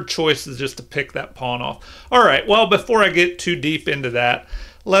 Third choice is just to pick that pawn off. All right, well, before I get too deep into that,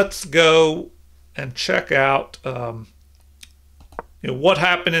 let's go and check out what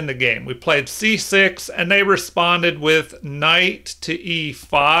happened in the game. We played c6 and they responded with knight to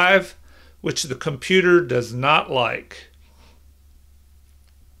e5, which the computer does not like.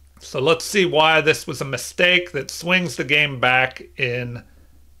 So let's see why this was a mistake that swings the game back in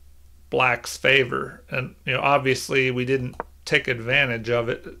black's favor. And obviously we didn't take advantage of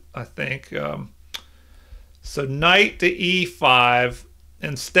it, I think. So knight to e5.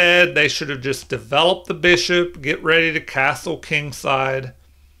 Instead, they should have just developed the bishop, get ready to castle kingside.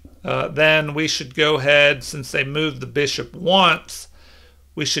 Then we should go ahead, since they moved the bishop once,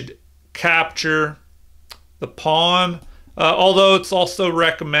 we should capture the pawn. Although it's also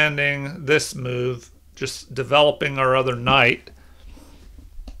recommending this move, just developing our other knight.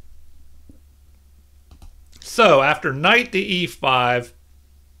 So after knight to e5,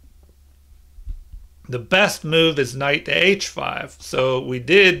 the best move is knight to h5. So we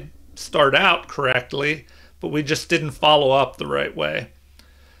did start out correctly, but we just didn't follow up the right way.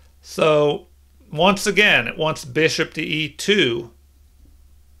 So once again, it wants bishop to e2.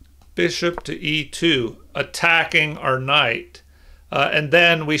 Bishop to e2, attacking our knight. And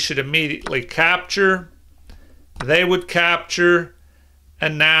then we should immediately capture. They would capture.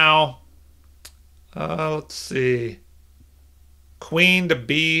 And now, let's see, queen to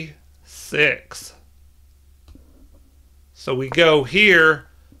b6. So we go here,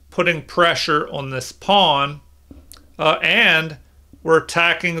 putting pressure on this pawn, and we're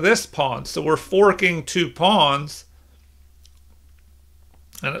attacking this pawn. So we're forking two pawns.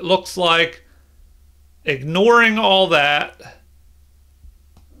 And it looks like, ignoring all that,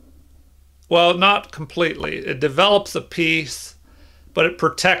 well, not completely. It develops a piece, but it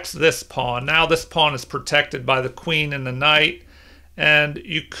protects this pawn. Now this pawn is protected by the queen and the knight, and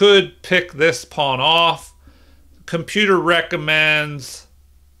you could pick this pawn off. Computer recommends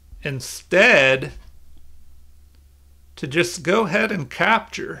instead to just go ahead and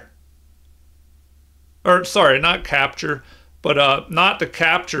capture. Or sorry, not capture, but not to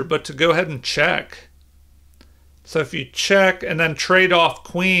capture, but to go ahead and check. So if you check and then trade off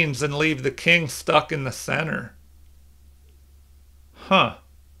queens and leave the king stuck in the center. Huh.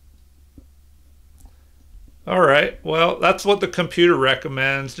 All right, well, that's what the computer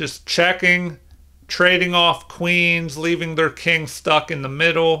recommends. Just checking, trading off queens, leaving their king stuck in the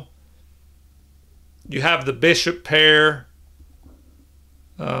middle. You have the bishop pair.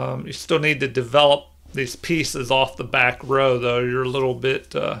 You still need to develop these pieces off the back row, though. You're a little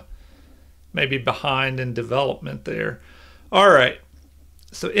bit maybe behind in development there. All right,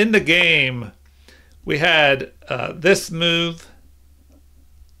 so in the game, we had this move,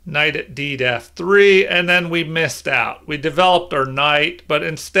 knight at d to f3, and then we missed out. We developed our knight, but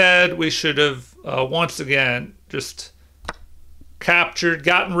instead we should have once again just captured,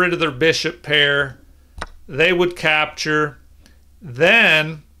 gotten rid of their bishop pair. They would capture,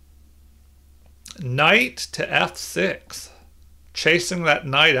 then knight to f6, chasing that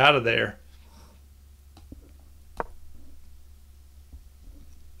knight out of there.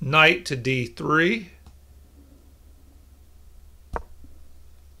 Knight to d3.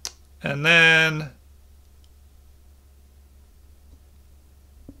 And then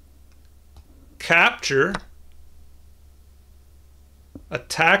capture,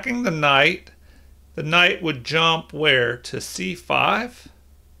 attacking the knight. The knight would jump where? To c5.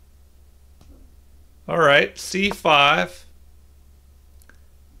 All right, c5.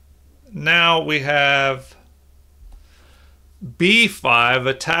 Now we have b5,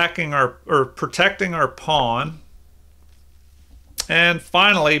 attacking our, or protecting our pawn. And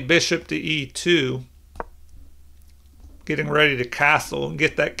finally, bishop to e2, getting ready to castle and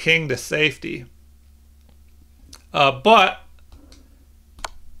get that king to safety. But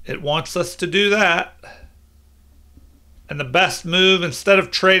it wants us to do that. And the best move, instead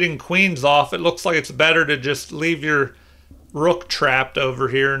of trading queens off, it looks like it's better to just leave your rook trapped over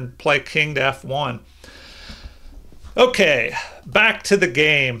here and play king to f1. Okay, back to the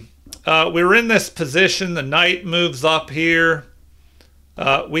game. We were in this position. The knight moves up here.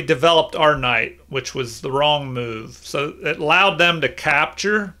 We developed our knight, which was the wrong move. So it allowed them to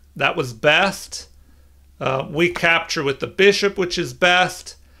capture. That was best. We capture with the bishop, which is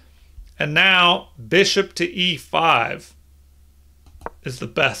best. And now bishop to e5 is the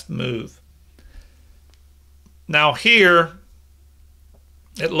best move. Now here,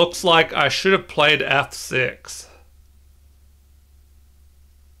 it looks like I should have played f6.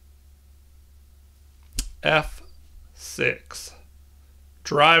 f6.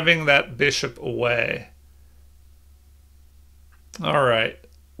 Driving that bishop away. All right.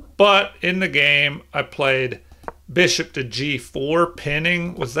 But in the game, I played bishop to g4,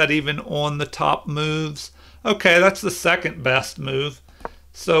 pinning. Was that even on the top moves? Okay, that's the second best move.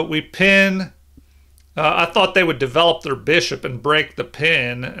 So we pin. I thought they would develop their bishop and break the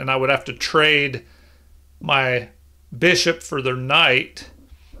pin, and I would have to trade my bishop for their knight,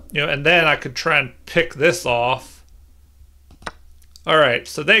 and then I could try and pick this off. All right,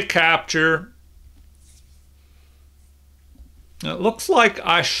 so they capture. It looks like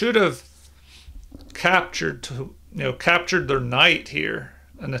I should have captured their knight here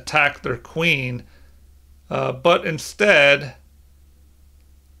and attacked their queen, but instead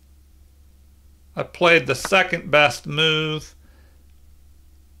I played the second best move.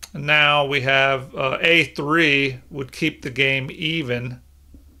 And now we have a3 would keep the game even.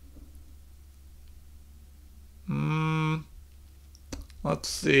 Let's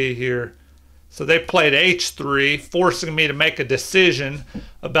see here. So they played h3, forcing me to make a decision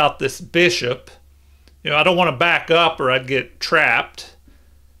about this bishop. I don't want to back up or I'd get trapped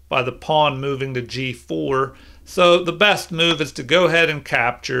by the pawn moving to g4. So the best move is to go ahead and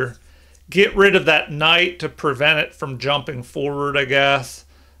capture. Get rid of that knight to prevent it from jumping forward, I guess.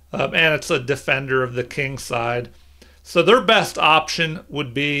 And it's a defender of the king side. So their best option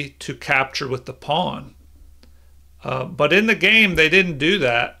would be to capture with the pawn. But in the game, they didn't do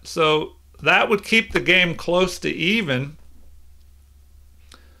that. So that would keep the game close to even.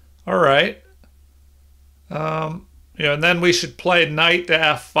 All right. And then we should play knight to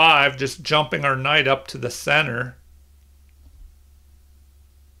f5, just jumping our knight up to the center.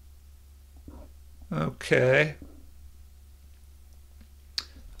 Okay.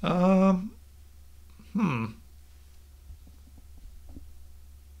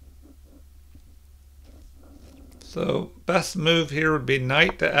 So best move here would be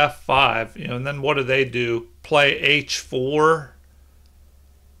knight to f5, and then what do they do? Play h4.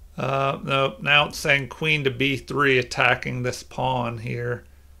 No, now it's saying queen to b3, attacking this pawn here,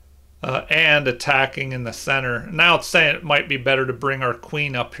 and attacking in the center. Now it's saying it might be better to bring our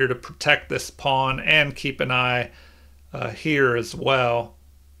queen up here to protect this pawn and keep an eye here as well.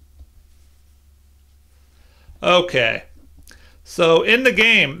 Okay, so in the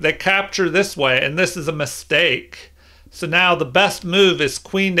game, they capture this way, and this is a mistake. So now the best move is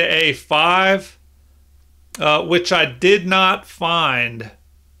queen to a5, which I did not find.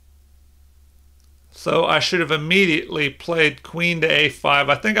 So I should have immediately played queen to a5.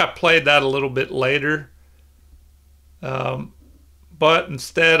 I think I played that a little bit later. But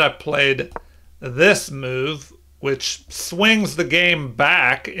instead I played this move, which swings the game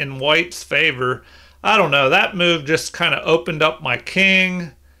back in white's favor. I don't know, that move just kind of opened up my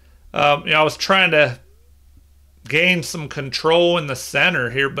king. I was trying to gain some control in the center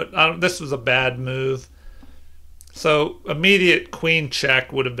here, but this was a bad move. So immediate queen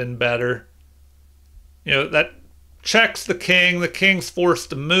check would have been better. That checks the king. The king's forced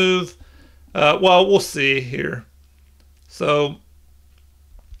to move. Well, we'll see here. So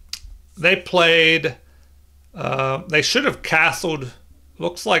they played, they should have castled.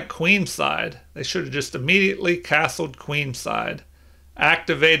 Looks like queenside. They should have just immediately castled queenside.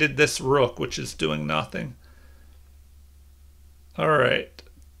 Activated this rook, which is doing nothing. All right.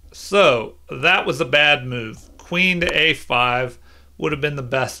 So that was a bad move. Queen to a5 would have been the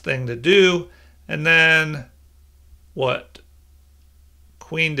best thing to do. And then what?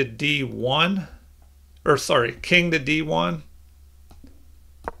 Queen to d1? Or sorry, king to d1.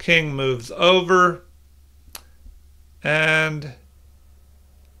 King moves over. And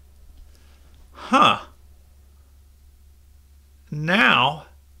now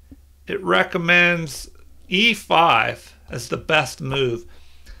it recommends e5 as the best move.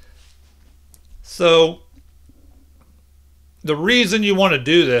 So the reason you want to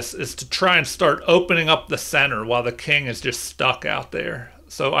do this is to try and start opening up the center while the king is just stuck out there.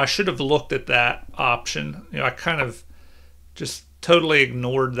 So I should have looked at that option. I kind of just totally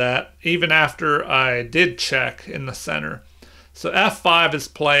ignored that, even after I did check in the center. So f5 is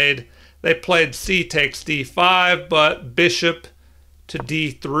played. They played c takes d5, but bishop to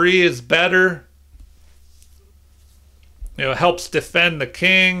d3 is better. It helps defend the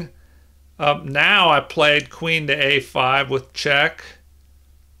king. Now I played queen to a5 with check,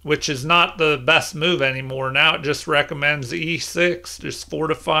 which is not the best move anymore. Now it just recommends e6, just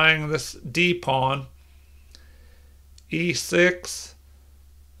fortifying this d pawn. e6,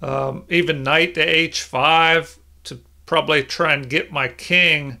 even knight to h5 to probably try and get my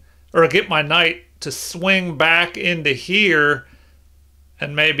king, or get my knight to swing back into here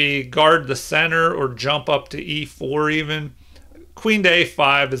and maybe guard the center or jump up to e4 even. Queen to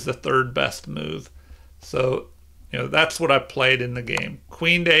a5 is the third best move. So, that's what I played in the game.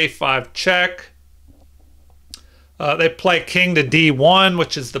 Queen to a5 check. They play king to d1,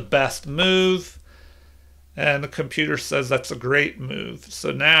 which is the best move. And the computer says that's a great move.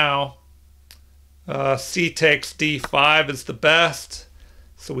 So now c takes d5 is the best.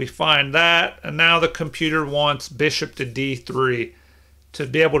 So we find that. And now the computer wants bishop to d3 to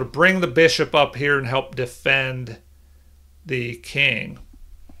be able to bring the bishop up here and help defend the king.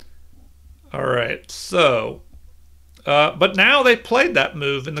 All right, so, but now they played that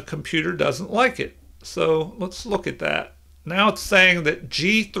move and the computer doesn't like it. So let's look at that. Now it's saying that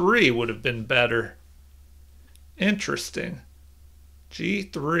g3 would have been better. Interesting.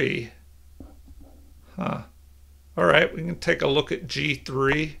 g3. Huh. All right, we can take a look at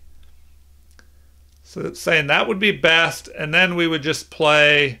g3. So it's saying that would be best, and then we would just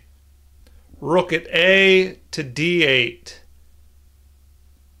play rook at a to d8.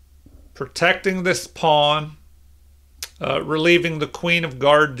 Protecting this pawn, relieving the queen of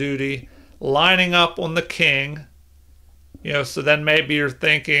guard duty, lining up on the king. You know, so then maybe you're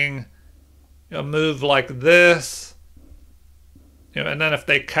thinking a move like this. You know, and then if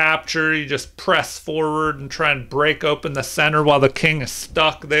they capture, you just press forward and try and break open the center while the king is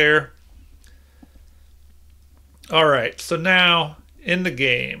stuck there. All right, so now in the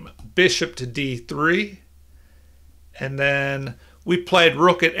game, bishop to d3, and then we played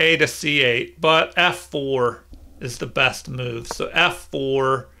rook at a to c8, but f4 is the best move. So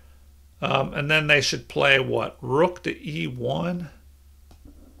f4, and then they should play what? Rook to e1?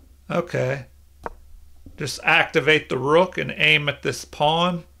 Okay. Just activate the rook and aim at this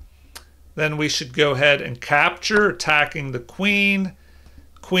pawn. Then we should go ahead and capture, attacking the queen.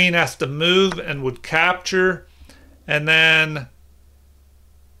 Queen has to move and would capture. And then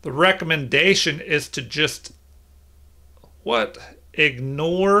the recommendation is to just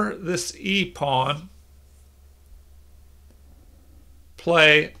ignore this e-pawn.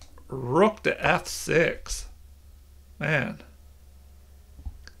 Play rook to f6. Man.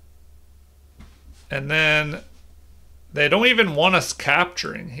 And then they don't even want us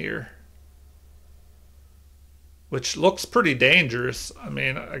capturing here, which looks pretty dangerous. I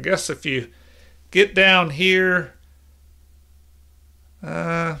mean, I guess if you get down here,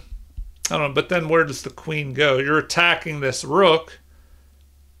 I don't know, but then where does the queen go? You're attacking this rook,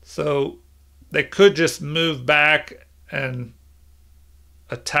 so they could just move back and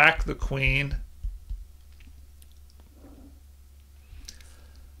attack the queen.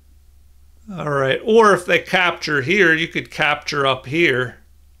 All right, or if they capture here, you could capture up here.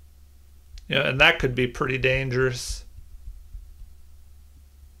 Yeah, and that could be pretty dangerous.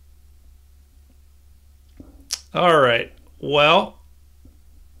 All right, well,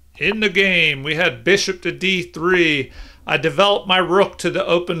 in the game, we had bishop to d3. I developed my rook to the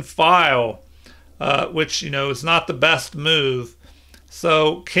open file, which, you know, is not the best move.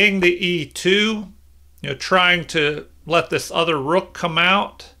 So king to e2, you know, trying to let this other rook come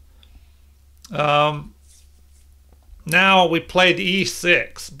out. Now we played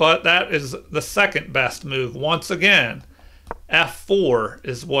e6, but that is the second best move. Once again, f4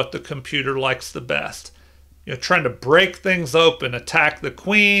 is what the computer likes the best. You know, trying to break things open, attack the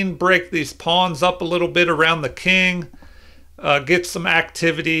queen, break these pawns up a little bit around the king, get some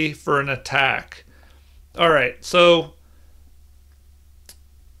activity for an attack. All right, so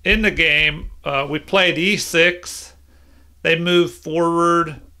in the game, we played e6. They moved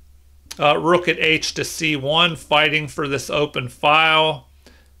forward. Rook at h to c1, fighting for this open file.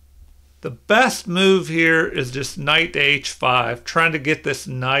 The best move here is just knight to h5, trying to get this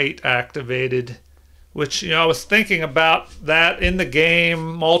knight activated, which, you know, I was thinking about that in the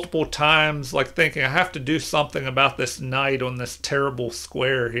game multiple times, like thinking I have to do something about this knight on this terrible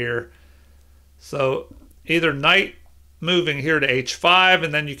square here. So either knight moving here to h5,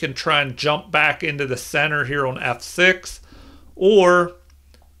 and then you can try and jump back into the center here on f6, or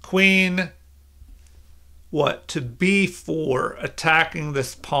queen to b4, attacking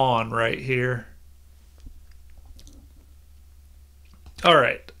this pawn right here. All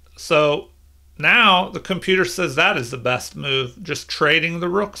right, so now the computer says that is the best move, just trading the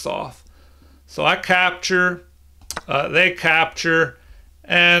rooks off. So I capture, they capture,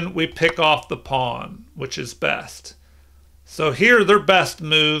 and we pick off the pawn, which is best. So here their best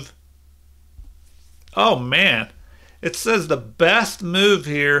move, oh man, it says the best move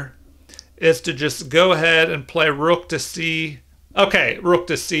here is to just go ahead and play rook to c. Okay, rook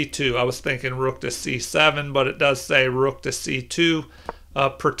to c2. I was thinking rook to c7, but it does say rook to c2,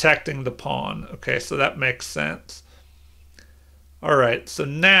 protecting the pawn. Okay, so that makes sense. All right, so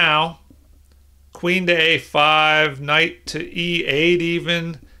now queen to a5, knight to e8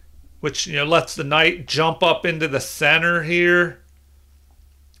 even, which, you know, lets the knight jump up into the center here,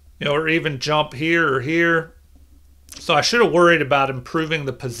 you know, or even jump here or here. So I should have worried about improving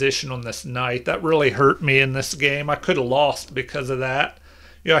the position on this knight. That really hurt me in this game. I could have lost because of that.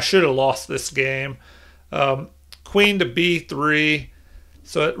 I should have lost this game. Queen to b3.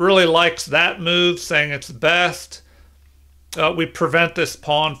 So it really likes that move, saying it's best. We prevent this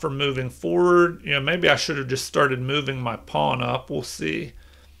pawn from moving forward. Maybe I should have just started moving my pawn up. We'll see.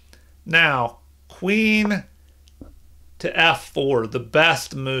 Now, queen to f4, the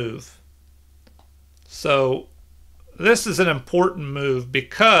best move. So this is an important move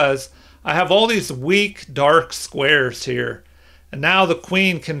because I have all these weak dark squares here. And now the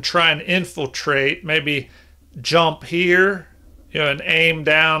queen can try and infiltrate, maybe jump here, and aim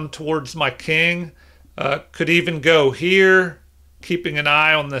down towards my king. Could even go here, keeping an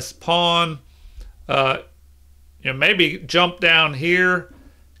eye on this pawn. Maybe jump down here,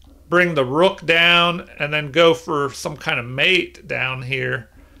 bring the rook down, and then go for some kind of mate down here.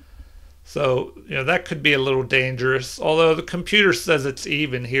 So, that could be a little dangerous. Although the computer says it's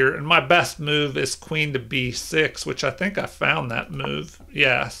even here. And my best move is queen to b6, which I think I found that move.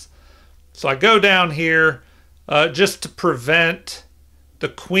 Yes. So I go down here just to prevent the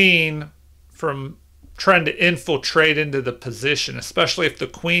queen from trying to infiltrate into the position, especially if the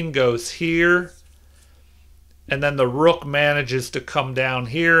queen goes here and then the rook manages to come down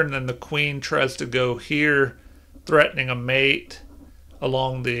here and then the queen tries to go here, threatening a mate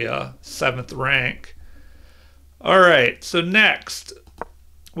along the 7th rank. All right, so next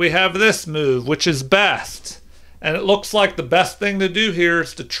we have this move, which is best. And it looks like the best thing to do here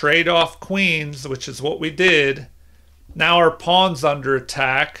is to trade off queens, which is what we did. Now our pawn's under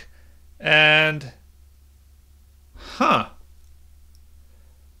attack. And,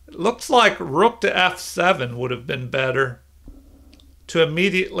 it looks like rook to f7 would have been better to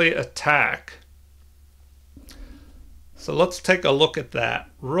immediately attack. So let's take a look at that.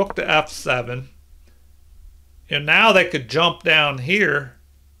 Rook to f7. Now they could jump down here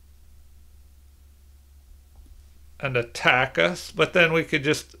and attack us, but then we could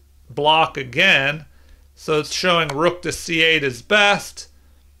just block again. So it's showing rook to c8 is best.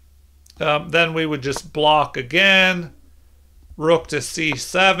 Then we would just block again. Rook to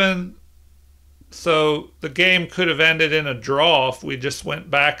c7. So the game could have ended in a draw if we just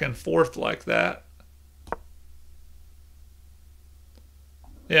went back and forth like that.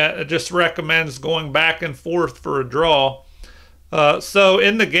 Yeah, it just recommends going back and forth for a draw. So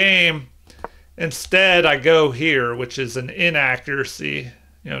in the game, instead I go here, which is an inaccuracy,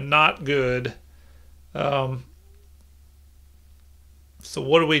 not good. So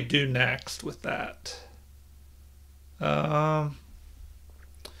what do we do next with that? So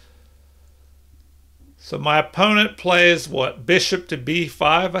my opponent plays what? Bishop to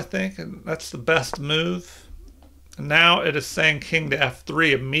b5, I think, and that's the best move. And now it is saying king to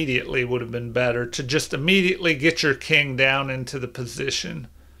f3 immediately would have been better, to just immediately get your king down into the position.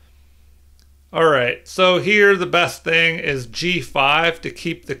 All right, so here the best thing is g5 to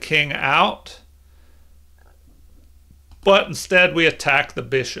keep the king out. But instead we attack the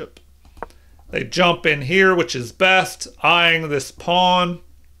bishop. They jump in here, which is best, eyeing this pawn.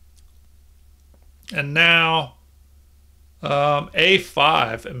 And now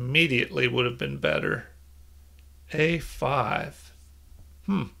a5 immediately would have been better. a5.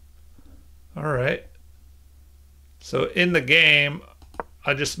 All right. So in the game,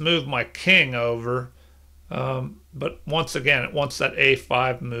 I just moved my king over. But once again, it wants that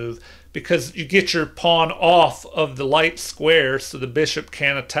a5 move because you get your pawn off of the light square so the bishop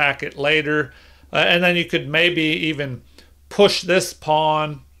can't attack it later. And then you could maybe even push this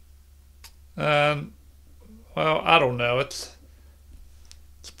pawn. Well, I don't know. It's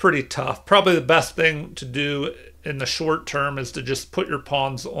pretty tough. Probably the best thing to do in the short term is to just put your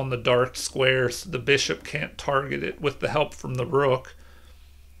pawns on the dark square so the bishop can't target it with the help from the rook.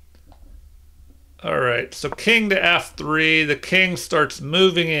 All right, so king to f3, the king starts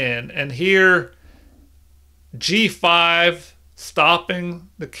moving in, and here g5 stopping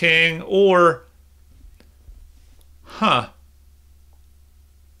the king, or I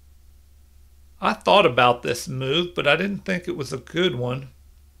thought about this move, but I didn't think it was a good one.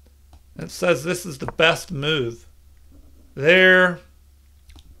 It says this is the best move. There,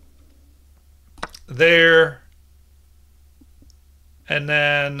 and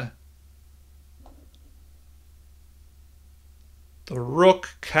then the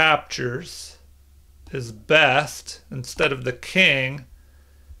rook captures is best instead of the king.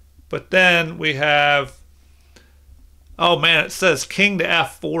 But then we have, oh man, it says king to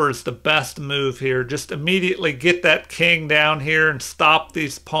f4 is the best move here. Just immediately get that king down here and stop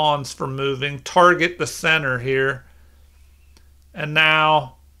these pawns from moving. Target the center here. And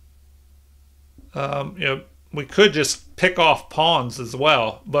now, we could just pick off pawns as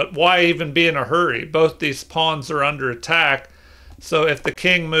well. But why even be in a hurry? Both these pawns are under attack. So if the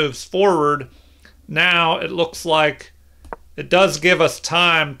king moves forward, now it looks like it does give us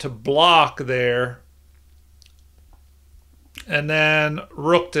time to block there. And then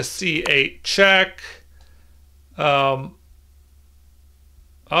rook to c8 check. Oh,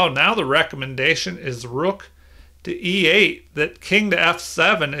 now the recommendation is rook to e8. That king to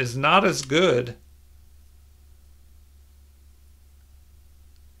f7 is not as good.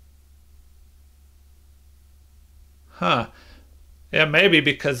 Huh. Yeah, maybe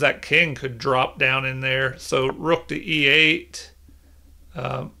because that king could drop down in there. So rook to e8.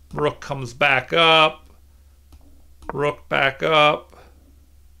 Rook comes back up. Rook back up.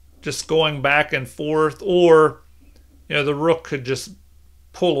 Just going back and forth. Or, you know, the rook could just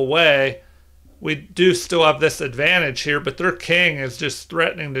pull away. We do still have this advantage here, but their king is just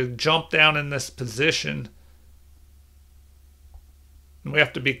threatening to jump down in this position. And we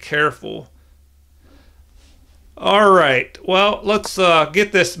have to be careful. All right, well, let's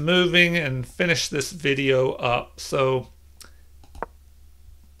get this moving and finish this video up. So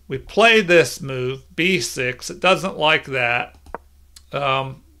we played this move, b6. It doesn't like that.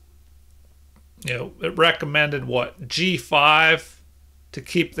 You know, it recommended what, g5 to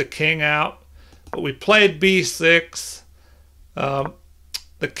keep the king out. But we played b6.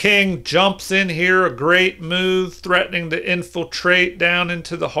 The king jumps in here, a great move, threatening to infiltrate down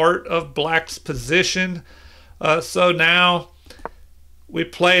into the heart of black's position. So now we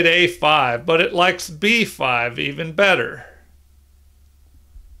played a5, but it likes b5 even better.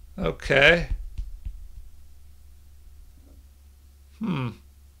 Okay.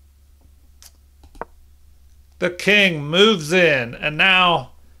 The king moves in, and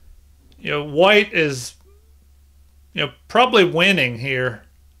now, you know, white is, you know, probably winning here.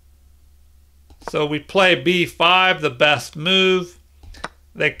 So we play b5, the best move.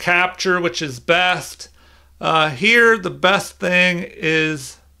 They capture, which is best. Here, the best thing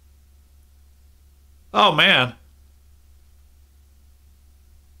is... Oh, man.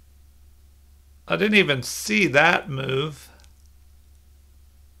 I didn't even see that move.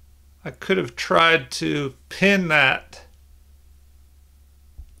 I could have tried to pin that.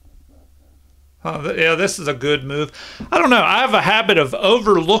 Yeah, this is a good move. I don't know. I have a habit of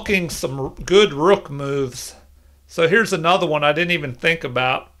overlooking some good rook moves. So here's another one I didn't even think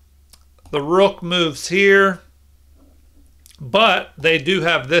about. The rook moves here, but they do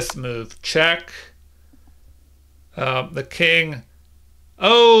have this move, check. The king,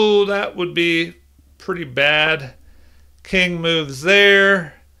 oh, that would be pretty bad. King moves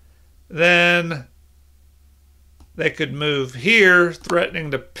there, then they could move here,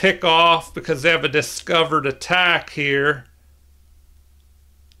 threatening to pick off because they have a discovered attack here.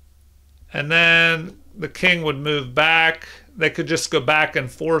 And then the king would move back. They could just go back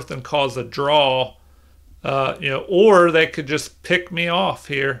and forth and cause a draw, you know, or they could just pick me off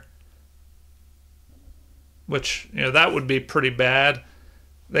here, which, you know, that would be pretty bad.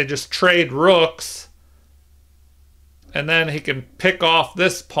 They just trade rooks, and then he can pick off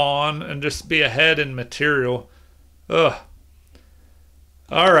this pawn and just be ahead in material. Ugh.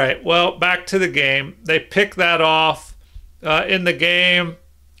 All right, well, back to the game. They pick that off. In the game,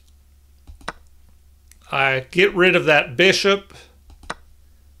 I get rid of that bishop.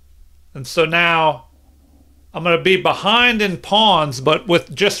 And so now I'm going to be behind in pawns, but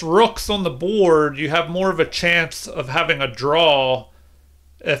with just rooks on the board, you have more of a chance of having a draw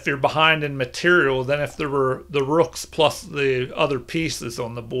if you're behind in material than if there were the rooks plus the other pieces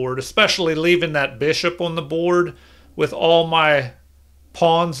on the board, especially leaving that bishop on the board with all my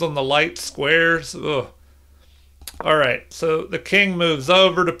pawns on the light squares. Ugh. All right, so the king moves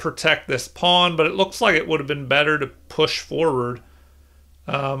over to protect this pawn, but it looks like it would have been better to push forward.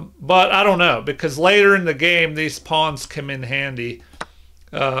 But I don't know, because later in the game, these pawns come in handy.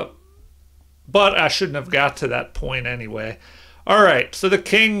 But I shouldn't have got to that point anyway. All right, so the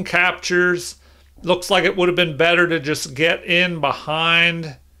king captures. Looks like it would have been better to just get in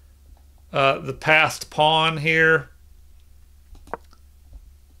behind the passed pawn here.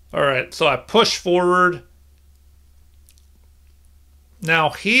 All right, so I push forward.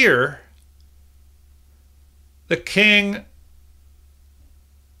 Now here, the king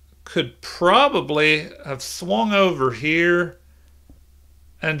could probably have swung over here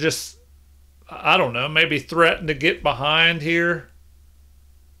and just, I don't know, maybe threaten to get behind here,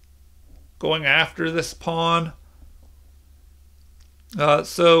 going after this pawn.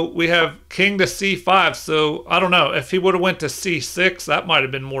 So we have king to c5. So I don't know, if he would have went to c6, that might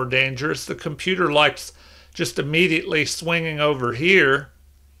have been more dangerous. The computer likes just immediately swinging over here.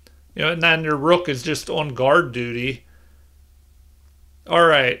 And then your rook is just on guard duty. All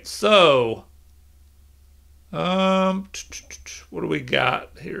right, so what do we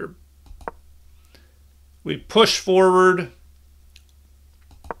got here? We push forward.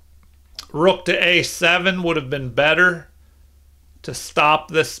 Rook to a7 would have been better to stop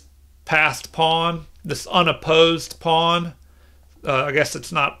this passed pawn, this unopposed pawn. I guess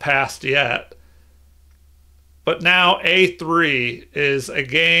it's not passed yet. But now a3 is a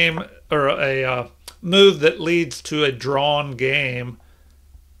game or a move that leads to a drawn game.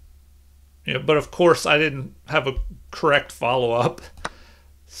 But of course I didn't have a correct follow-up.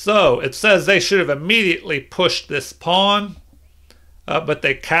 So it says they should have immediately pushed this pawn, but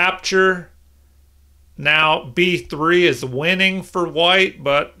they capture. Now b3 is winning for white,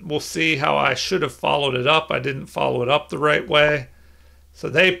 but we'll see how I should have followed it up. I didn't follow it up the right way. So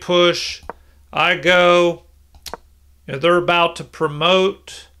they push, I go. They're about to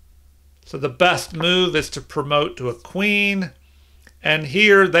promote. So the best move is to promote to a queen. And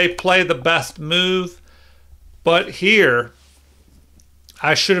here they play the best move. But here,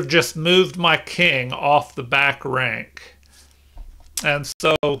 I should have just moved my king off the back rank. And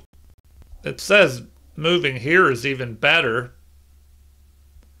so it says moving here is even better.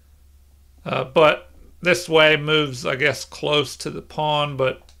 But this way moves, I guess, close to the pawn.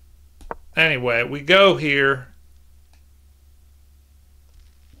 But anyway, we go here.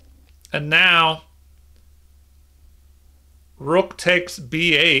 And now, rook takes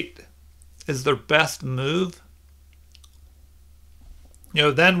b8 is their best move.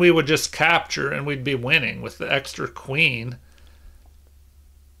 Then we would just capture and we'd be winning with the extra queen.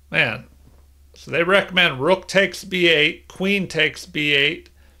 Man, so they recommend rook takes b8, queen takes b8,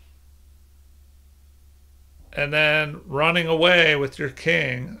 and then running away with your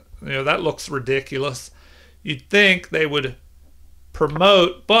king. That looks ridiculous. You'd think they would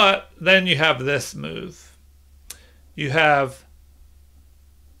promote, but then you have this move. You have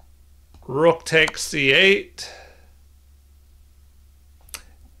rook takes c8.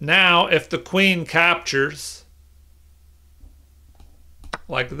 Now, if the queen captures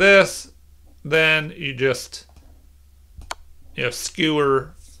like this, then you just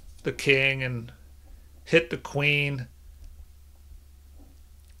skewer the king and hit the queen.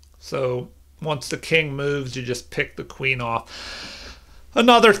 So once the king moves, you just pick the queen off.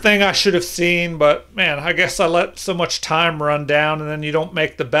 Another thing I should have seen, but man, I guess I let so much time run down, and then you don't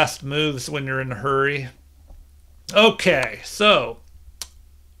make the best moves when you're in a hurry. Okay, so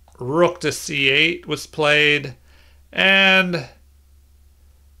rook to c8 was played, and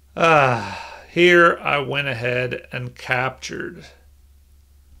here I went ahead and captured.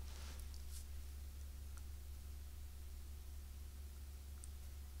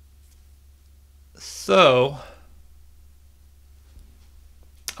 So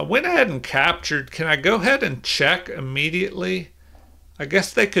I went ahead and captured. Can I go ahead and check immediately? I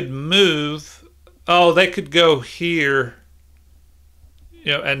guess they could move. Oh, they could go here,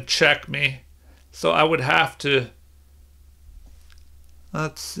 and check me. So I would have to,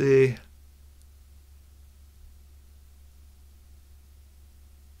 let's see.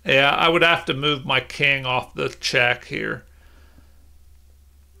 Yeah, I would have to move my king off the check here.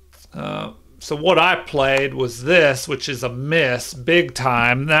 So what I played was this, which is a miss, big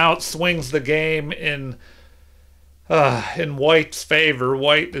time. Now it swings the game in White's favor.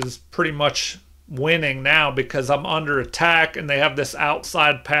 White is pretty much winning now because I'm under attack and they have this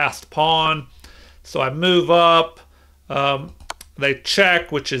outside passed pawn. So I move up. They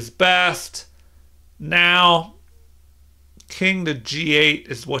check, which is best. Now king to g8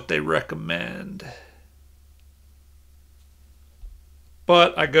 is what they recommend.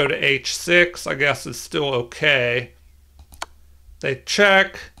 But I go to h6, I guess it's still okay. They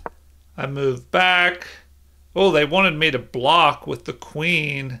check, I move back. Oh, they wanted me to block with the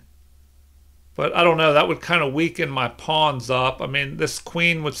queen. But I don't know, that would kind of weaken my pawns up. I mean, this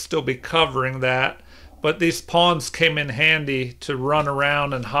queen would still be covering that. But these pawns came in handy to run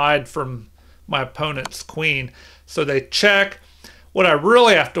around and hide from my opponent's queen. So they check. What I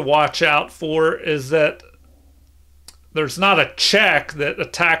really have to watch out for is that there's not a check that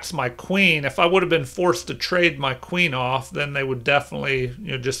attacks my queen. If I would have been forced to trade my queen off, then they would definitely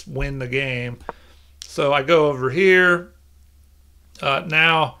just win the game. So I go over here.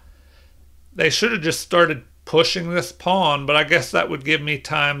 Now, they should have just started pushing this pawn, but I guess that would give me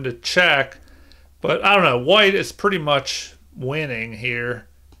time to check. But I don't know. White is pretty much winning here.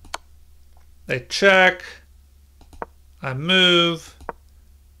 They check. I move.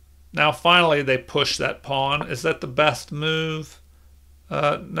 Now finally they push that pawn. Is that the best move?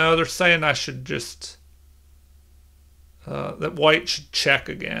 No, they're saying I should just, that white should check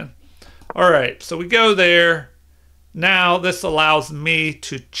again. All right, so we go there. Now this allows me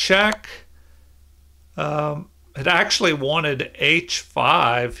to check. It actually wanted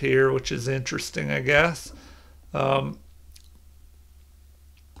h5 here, which is interesting, I guess.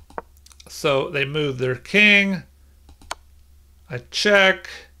 So they move their king. I check.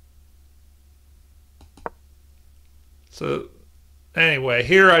 So anyway,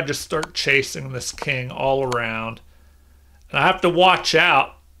 here I just start chasing this king all around. And I have to watch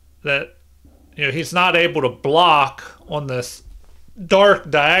out that he's not able to block on this dark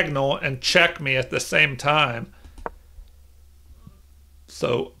diagonal and check me at the same time.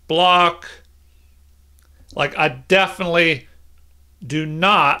 So block. Like, I definitely do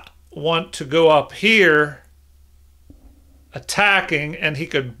not want to go up here attacking, and he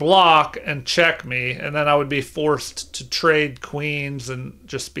could block and check me, and then I would be forced to trade queens and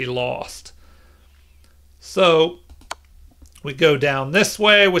just be lost. So we go down this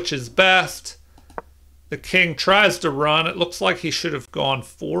way, which is best. The king tries to run. It looks like he should have gone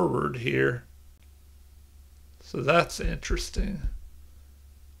forward here. So that's interesting.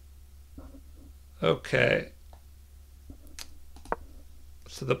 Okay.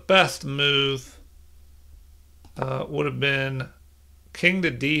 So the best move would have been king to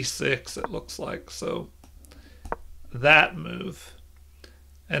d6, it looks like. So that move.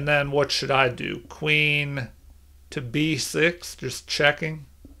 And then what should I do? Queen to b6, just checking.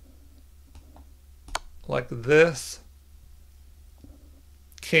 Like this.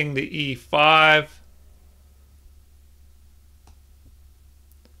 King to e5.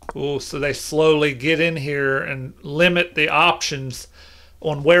 Cool, so they slowly get in here and limit the options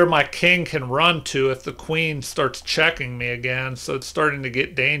on where my king can run to if the queen starts checking me again. So it's starting to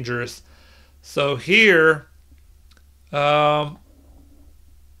get dangerous. So here we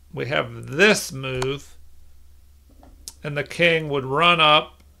have this move, and the king would run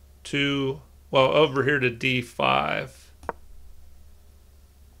up to, well, over here to d5.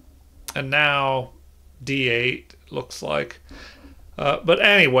 And now d8, looks like. But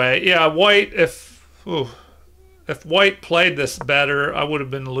anyway, yeah, white, if white played this better, I would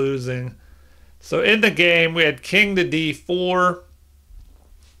have been losing. So in the game, we had king to d4.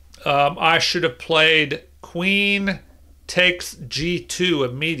 I should have played queen takes g2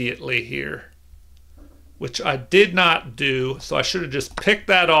 immediately here, which I did not do. So I should have just picked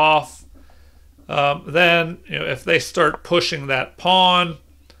that off. Then, if they start pushing that pawn,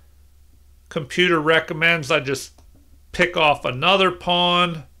 computer recommends I just pick off another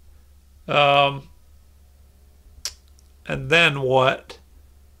pawn. And then what?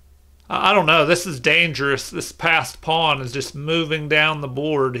 I don't know. This is dangerous. This passed pawn is just moving down the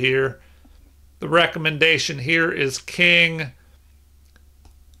board here. The recommendation here is king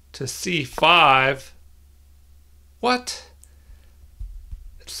to c5. What?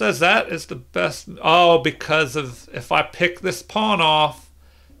 It says that is the best. Oh, because of if I pick this pawn off,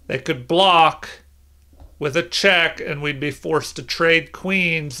 they could block with a check, and we'd be forced to trade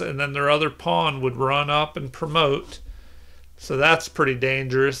queens, and then their other pawn would run up and promote. So that's pretty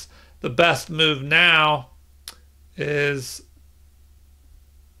dangerous. The best move now is,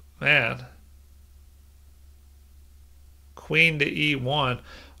 man, queen to e1.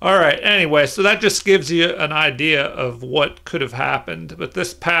 All right, anyway, so that just gives you an idea of what could have happened. But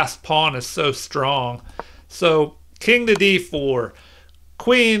this passed pawn is so strong. So king to d4.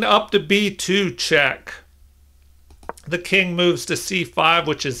 Queen up to b2 check. The king moves to c5,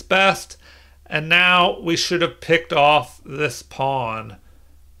 which is best. And now we should have picked off this pawn.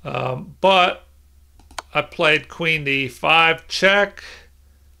 But I played queen to e5 check.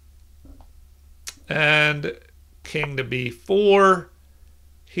 And king to b4.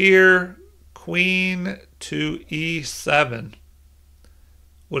 Here, queen to e7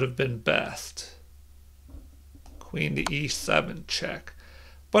 would have been best. Queen to e7 check.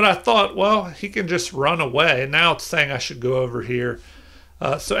 But I thought, well, he can just run away. And now it's saying I should go over here.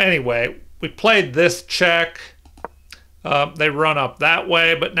 So anyway, we played this check. They run up that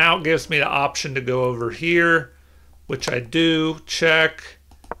way, but now it gives me the option to go over here, which I do. Check.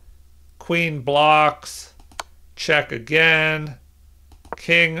 Queen blocks. Check again.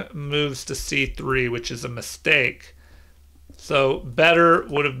 King moves to c3, which is a mistake. So better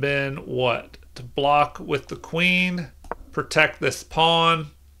would have been what? To block with the queen, protect this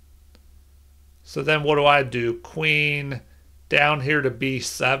pawn. So then what do I do? Queen down here to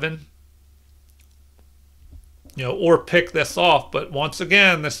b7. Or pick this off. But once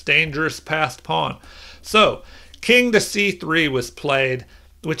again, this dangerous passed pawn. So king to c3 was played,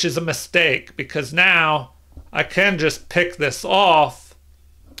 which is a mistake because now I can just pick this off.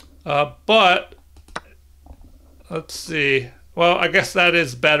 But let's see. Well, I guess that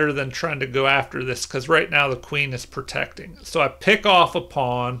is better than trying to go after this because right now the queen is protecting. So I pick off a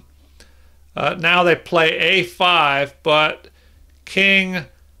pawn. Now they play a5, but king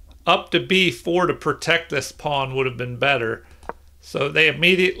up to b4 to protect this pawn would have been better. So they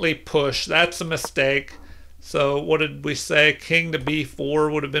immediately push. That's a mistake. So what did we say? King to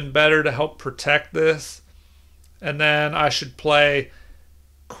b4 would have been better to help protect this. And then I should play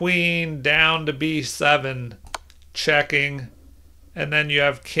queen down to b7, checking. And then you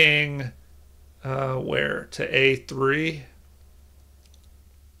have king where? To a3.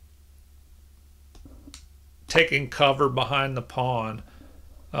 Taking cover behind the pawn.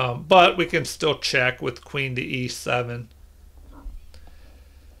 But we can still check with queen to e7.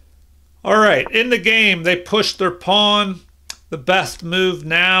 All right, in the game, they push their pawn. The best move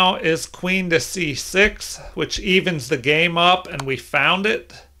now is queen to c6, which evens the game up, and we found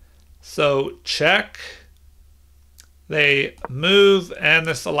it. So check. They move, and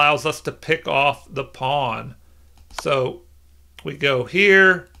this allows us to pick off the pawn. So we go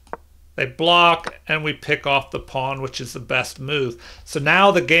here. They block, and we pick off the pawn, which is the best move. So now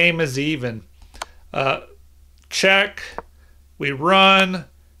the game is even. Check. We run.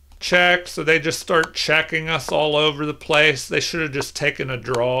 Check. So they just start checking us all over the place. They should have just taken a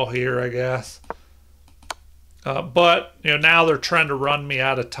draw here, I guess. But now they're trying to run me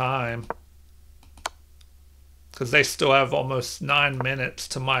out of time because they still have almost 9 minutes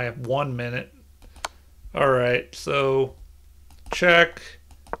to my 1 minute. All right, so check.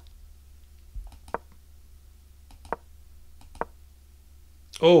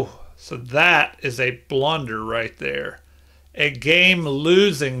 Oh, so that is a blunder right there. A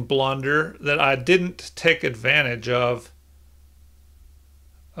game-losing blunder that I didn't take advantage of.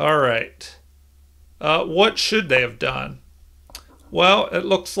 All right. What should they have done? Well, it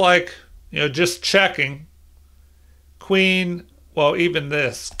looks like, just checking. Queen, well, even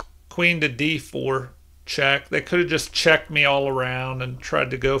this. Queen to d4, check. They could have just checked me all around and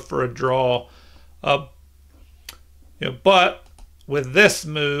tried to go for a draw. But with this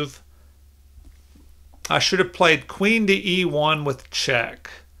move, I should have played queen to e1 with check.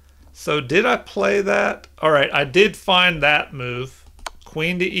 So did I play that? All right, I did find that move.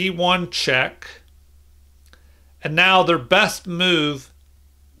 Queen to e1 check. And now their best move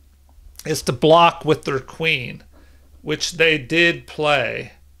is to block with their queen, which they did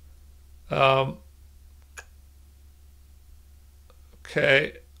play. Okay,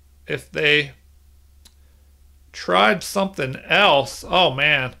 if they tried something else, oh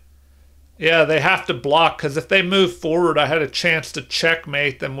man. Yeah, they have to block because if they move forward, I had a chance to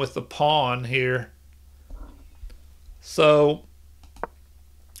checkmate them with the pawn here. So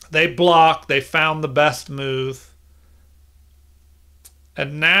they blocked. They found the best move.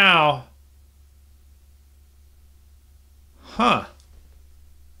 And now,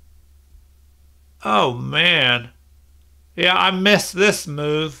 oh man. Yeah, I missed this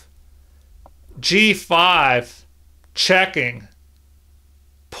move. G5, checking.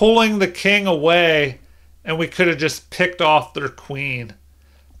 Pulling the king away, and we could have just picked off their queen.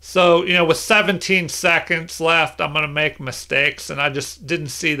 So, with 17 seconds left, I'm going to make mistakes, and I just didn't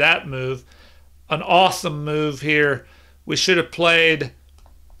see that move. An awesome move here. We should have played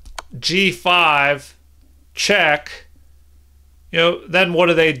g5, check. Then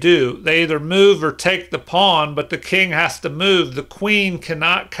what do? They either move or take the pawn, but the king has to move. The queen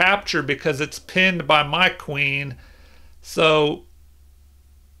cannot capture because it's pinned by my queen. So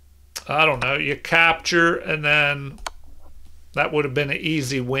I don't know, you capture, and then that would have been an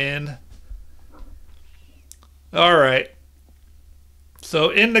easy win. All right. So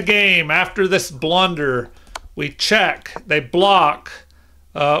in the game, after this blunder, we check, they block.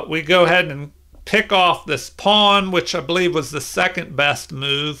 We go ahead and pick off this pawn, which I believe was the second best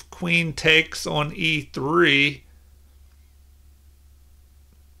move. Queen takes on e3.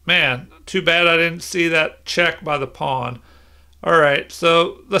 Man, too bad I didn't see that check by the pawn. All right,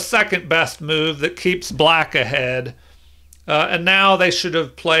 so the second best move that keeps black ahead. And now they should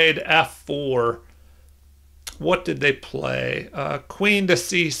have played f4. What did they play? Queen to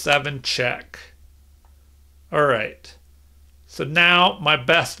c7 check. All right. So now my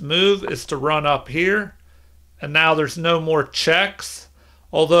best move is to run up here. And now there's no more checks.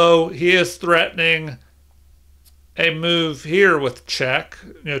 Although he is threatening a move here with check.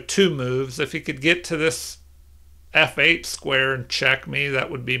 2 moves. If he could get to this f8 square and check me,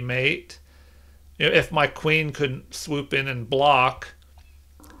 that would be mate. If my queen couldn't swoop in and block.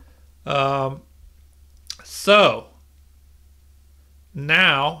 So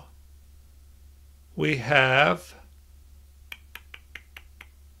now we have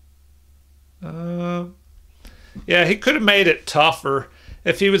Yeah, he could have made it tougher.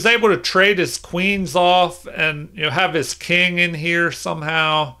 If he was able to trade his queens off and have his king in here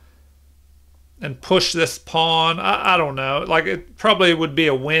somehow and push this pawn, I don't know. Like, it probably would be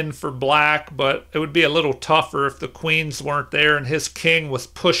a win for black, but it would be a little tougher if the queens weren't there and his king was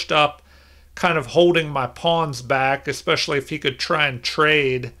pushed up, kind of holding my pawns back, especially if he could try and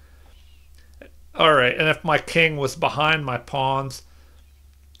trade. All right, and if my king was behind my pawns.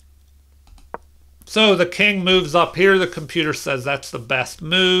 So the king moves up here. The computer says that's the best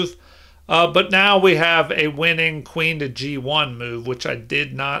move. But now we have a winning queen to g1 move, which I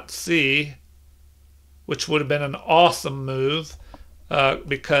did not see, which would have been an awesome move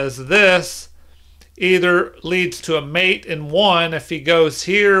because this either leads to a mate in 1. If he goes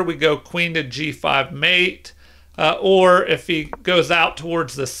here, we go queen to g5 mate. Or if he goes out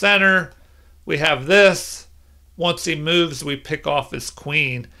towards the center, we have this. Once he moves, we pick off his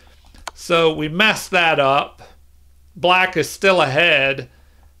queen. So we messed that up. Black is still ahead,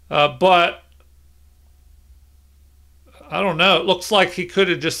 but I don't know. It looks like he could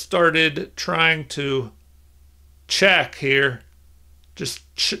have just started trying to check here. Just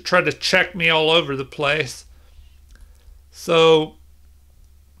try to check me all over the place. So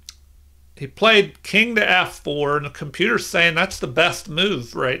he played king to f4, and the computer's saying that's the best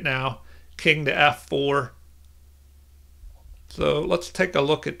move right now, king to f4. So let's take a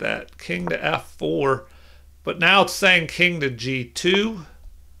look at that. King to f4. But now it's saying king to g2.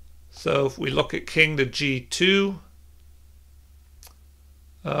 So if we look at king to g2,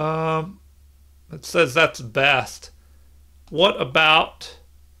 it says that's best. What about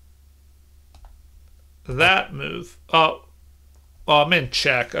that move? Oh, I'm in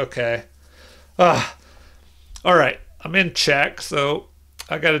check. Okay. All right. I'm in check, so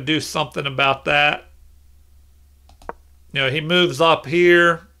I got to do something about that. He moves up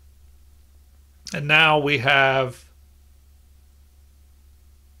here, and now we have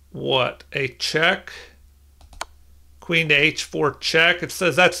what? A check. Queen to h4 check. It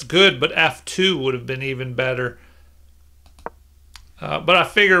says that's good, but f2 would have been even better. But I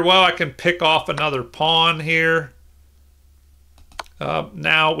figure, well, I can pick off another pawn here.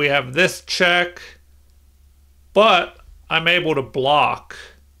 Now we have this check, but I'm able to block.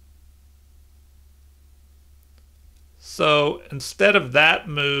 So instead of that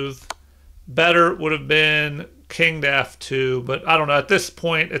move, better would have been king to f2. But I don't know. At this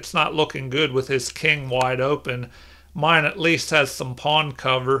point, it's not looking good with his king wide open. Mine at least has some pawn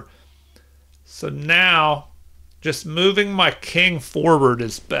cover. So now, just moving my king forward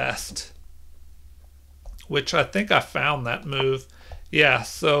is best. Which I think I found that move. Yeah,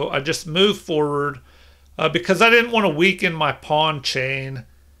 so I just move forward because I didn't want to weaken my pawn chain.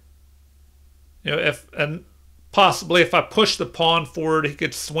 And possibly if I push the pawn forward, he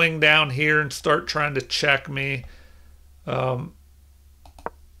could swing down here and start trying to check me. So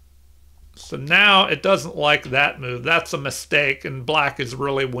now it doesn't like that move. That's a mistake, and black is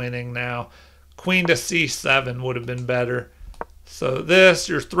really winning now. Queen to c7 would have been better. So this,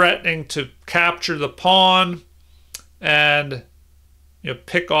 you're threatening to capture the pawn and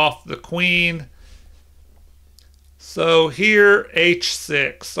pick off the queen. So here,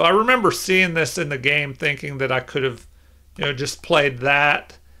 h6. So I remember seeing this in the game thinking that I could have, just played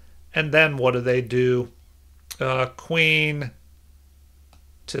that. And then what do? Queen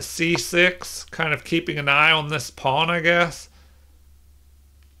to c6, kind of keeping an eye on this pawn, I guess.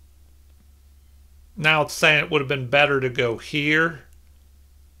 Now it's saying it would have been better to go here.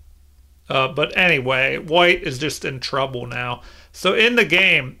 But anyway, white is just in trouble now. So in the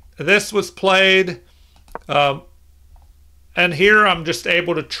game, this was played. And here I'm just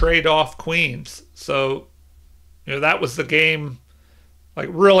able to trade off queens. So, that was the game, like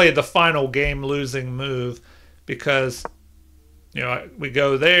really the final game losing move. Because, we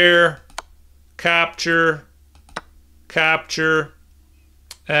go there, capture,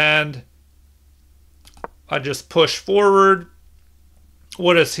 and I just push forward.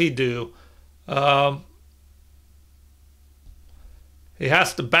 What does he do? He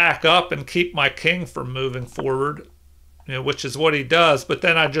has to back up and keep my king from moving forward, which is what he does. But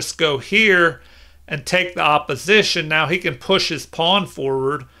then I just go here and take the opposition. Now he can push his pawn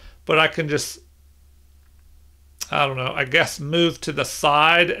forward, but I can just, I don't know, I guess move to the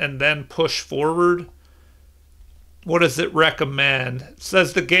side and then push forward. What does it recommend? It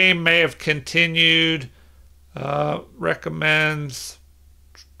says the game may have continued. Recommends.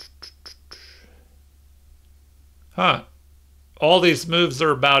 All these moves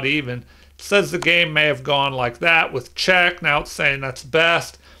are about even. It says the game may have gone like that with check. Now it's saying that's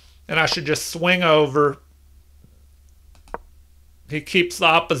best. And I should just swing over. He keeps the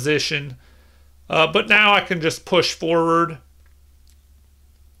opposition. But now I can just push forward.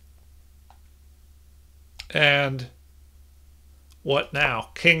 And what now?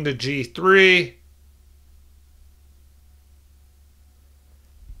 King to g3.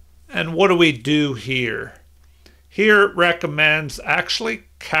 And what do we do here? Here it recommends actually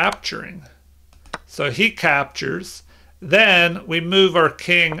capturing. So he captures. Then we move our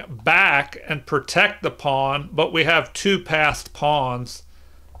king back and protect the pawn, but we have 2 passed pawns.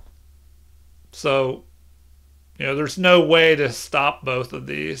 So, there's no way to stop both of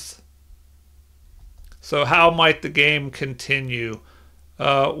these. So how might the game continue?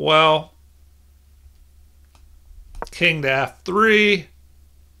 Well, king to f3,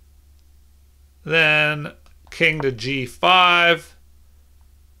 then king to g5,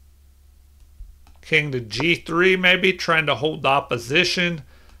 king to g3 maybe, trying to hold the opposition,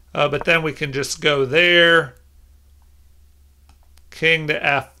 but then we can just go there, king to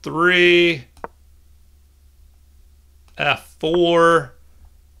f3, f4.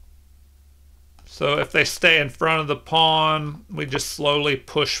 So if they stay in front of the pawn, we just slowly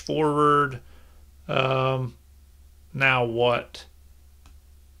push forward. Now what?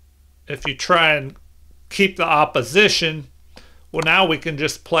 If you try and keep the opposition, well, now we can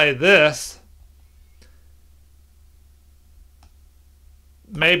just play this.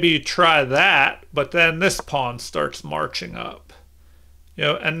 Maybe you try that, but then this pawn starts marching up.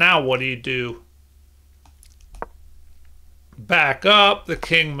 And now what do? Back up, the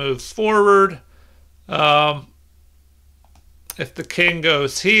king moves forward. If the king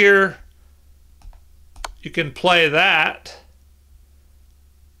goes here, you can play that.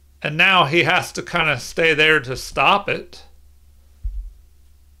 And now he has to kind of stay there to stop it.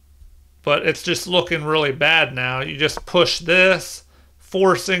 But it's just looking really bad now. You just push this,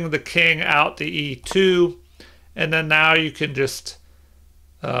 forcing the king out to e2. And then now you can just,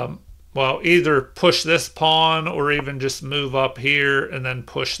 either push this pawn or even just move up here and then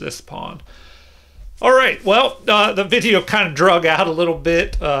push this pawn. All right, well, the video kind of drug out a little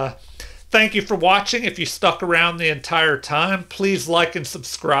bit. Thank you for watching. If you stuck around the entire time, please like and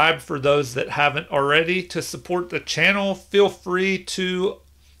subscribe for those that haven't already. To support the channel, feel free to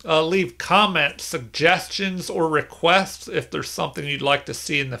leave comments, suggestions, or requests if there's something you'd like to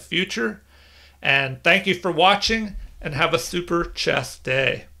see in the future. And thank you for watching, and have a super chess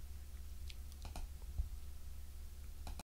day.